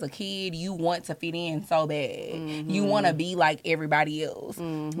sometimes as a kid, you want to fit in so bad. You want to be like everybody else.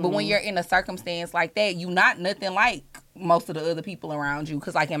 But when you're in a circumstance like that, you're not nothing like most of the other people around you.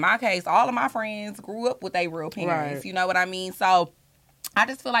 Because, like, in my case, all of my friends grew up with their real parents. Right. You know what I mean? So, I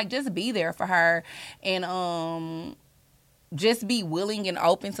just feel like just be there for her. And, just be willing and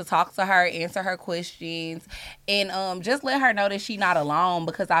open to talk to her, answer her questions, and just let her know that she's not alone,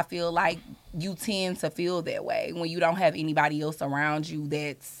 because I feel like you tend to feel that way when you don't have anybody else around you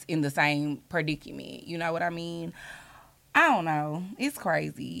that's in the same predicament. You know what I mean? I don't know. It's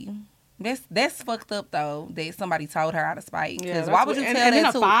crazy. That's fucked up though that somebody told her out of spite. Because why would you tell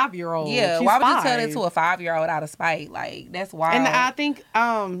that to a 5-year-old? Yeah, why would you tell that to a 5-year-old out of spite? Like, that's wild. And I think,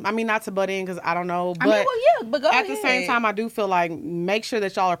 I mean, not to butt in because I don't know, but but go ahead. At the same time, I do feel like make sure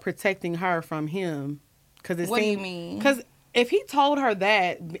that y'all are protecting her from him. What do you mean? Because if he told her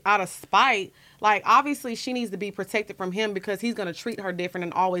that out of spite, like, obviously she needs to be protected from him, because he's going to treat her different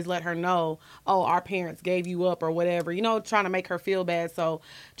and always let her know, oh, our parents gave you up or whatever, trying to make her feel bad. So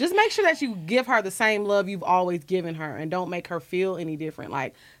just make sure that you give her the same love you've always given her, and don't make her feel any different.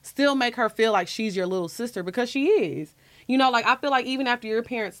 Like, still make her feel like she's your little sister, because she is. Like, I feel like even after your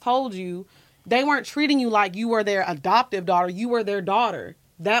parents told you, they weren't treating you like you were their adoptive daughter. You were their daughter.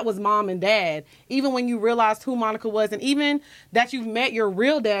 that was mom and dad. Even when you realized who Monica was, and even that you've met your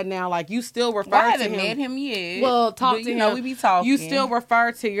real dad now, like you still refer to him. I haven't met him yet. Well, talk to him. We be talking. You still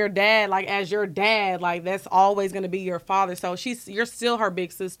refer to your dad like as your dad. Like that's always going to be your father. So you're still her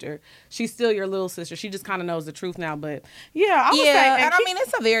big sister. She's still your little sister. She just kind of knows the truth now. But yeah, I would say, and I mean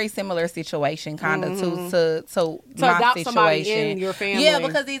it's a very similar situation, kind of to my adopt situation. Somebody in your family. Yeah,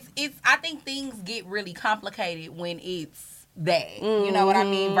 because it's. I think things get really complicated when it's that. You know what I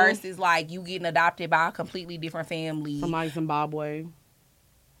mean? Versus like you getting adopted by a completely different family. From like Zimbabwe.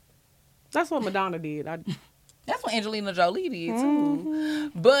 That's what Madonna did. That's what Angelina Jolie did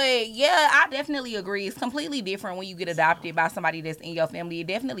too. But yeah, I definitely agree. It's completely different when you get adopted by somebody that's in your family. It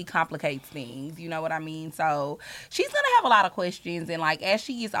definitely complicates things. You know what I mean? So she's gonna have a lot of questions, and like as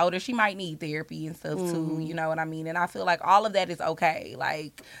she gets older, she might need therapy and stuff too. You know what I mean? And I feel like all of that is okay.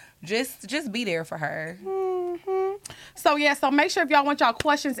 Like just be there for her. So make sure if y'all want y'all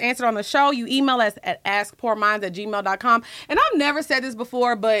questions answered on the show, you email us at askpoorminds@gmail.com. And I've never said this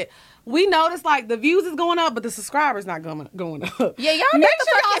before, but we noticed like the views is going up, but the subscribers not going up. Yeah, y'all make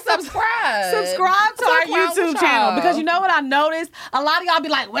sure y'all subscribe. Subscribe to our YouTube channel, because you know what I noticed? A lot of y'all be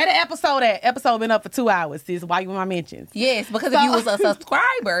like, where the episode at? Episode been up for 2 hours. Sis, why you in my mentions? Yes, because if you was a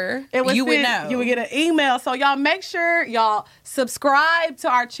subscriber, you would know. You would get an email. So y'all make sure y'all subscribe to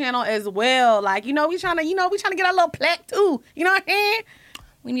our channel as well. Like, we trying to get our little plaque too. You know what I'm saying?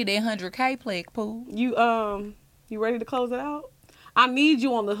 We need that 100K plaque, Pooh. You ready to close it out? I need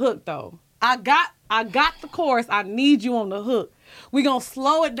you on the hook, though. I got the chorus. I need you on the hook. We gonna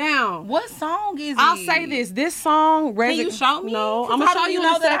slow it down. What song is it? I'll say this. This song. Can you show me? No, I'm gonna show you.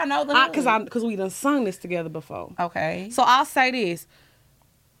 Know that I know the hook? Because we done sung this together before. Okay. So I'll say this.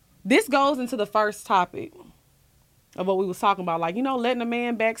 This goes into the first topic of what we was talking about. Like, letting a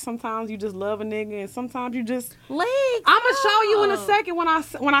man back. Sometimes you just love a nigga, and sometimes you just. I'm gonna show you in a second when I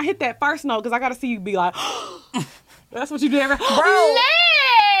hit that first note, because I gotta see you be like. That's what you do every... Bro,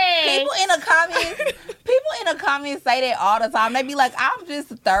 people in the comments say that all the time. They be like, I'm just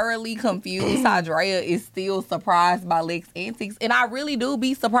thoroughly confused how Drea is still surprised by Lex antics. And I really do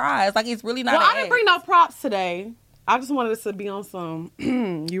be surprisred. Like, it's really not I didn't bring no props today. I just wanted us to be on some...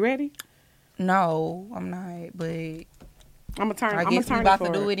 You ready? No, I'm not, but... I'm going to turn I guess we about to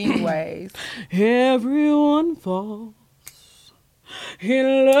do it anyways. Everyone falls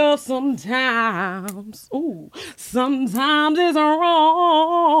in love sometimes. Ooh, sometimes it's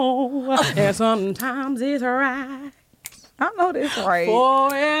wrong, and sometimes it's right. I know this right.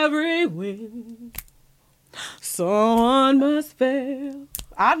 For every win, someone must fail.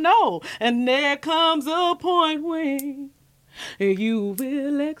 I know, and there comes a point when you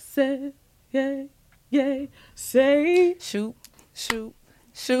will excel. Yeah, say shoot. Shoot,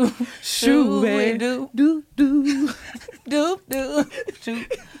 baby. Do. Shoot, baby.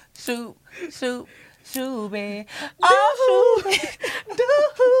 Oh,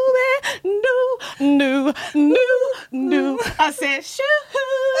 do. I said, shoot.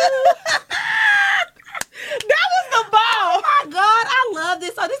 That was the ball. Oh my God, I love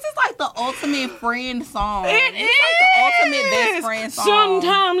this song. This is like the ultimate friend song. It's like the ultimate best friend song.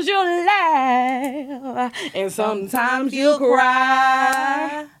 Sometimes you laugh and sometimes you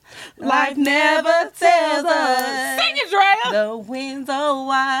cry. Life never tells us. Sing it, Drea. The winds are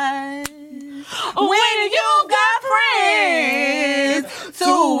wide. When you got friends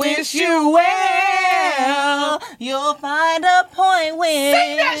to wish you well, you'll find a point when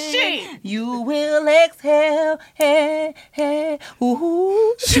sing that shit. You will exhale. Hey,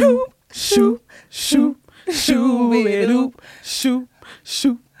 ooh, shoot,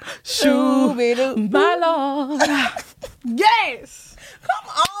 my Lord. Yes. Come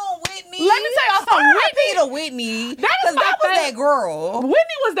on, Whitney. Let me tell y'all something. Whitney. That was that girl.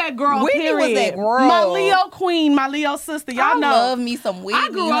 Whitney was that girl. Whitney period. was that girl. My Leo queen, my Leo sister. Y'all know. I love me some Whitney. I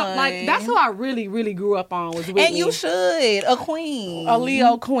grew up like that's who I really, really grew up on was Whitney. And you should. A queen. A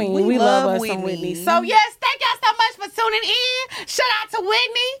Leo queen. We love us some Whitney. So yes, thank y'all so much for tuning in. Shout out to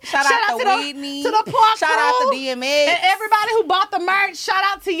Whitney. Shout out to Whitney. To the Park Shout out to DMX. And everybody who bought the merch. Shout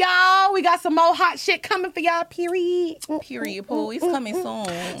out to y'all. We got some more hot shit coming for y'all. Period. Period, Pooh. It's coming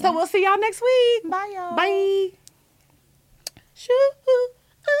soon. So we'll see y'all next week. Bye, y'all. Bye. Shoo.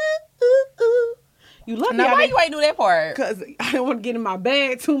 You love me. Now, why you ain't do that part? Because I didn't want to get in my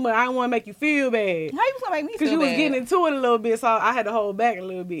bag too much. I didn't want to make you feel bad. How you gonna make me feel bad? Because you was getting into it a little bit, so I had to hold back a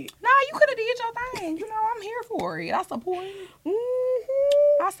little bit. Nah, you could have did your thing. You know, I'm here for it. I support it.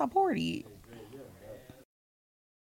 Mm-hmm. I support it.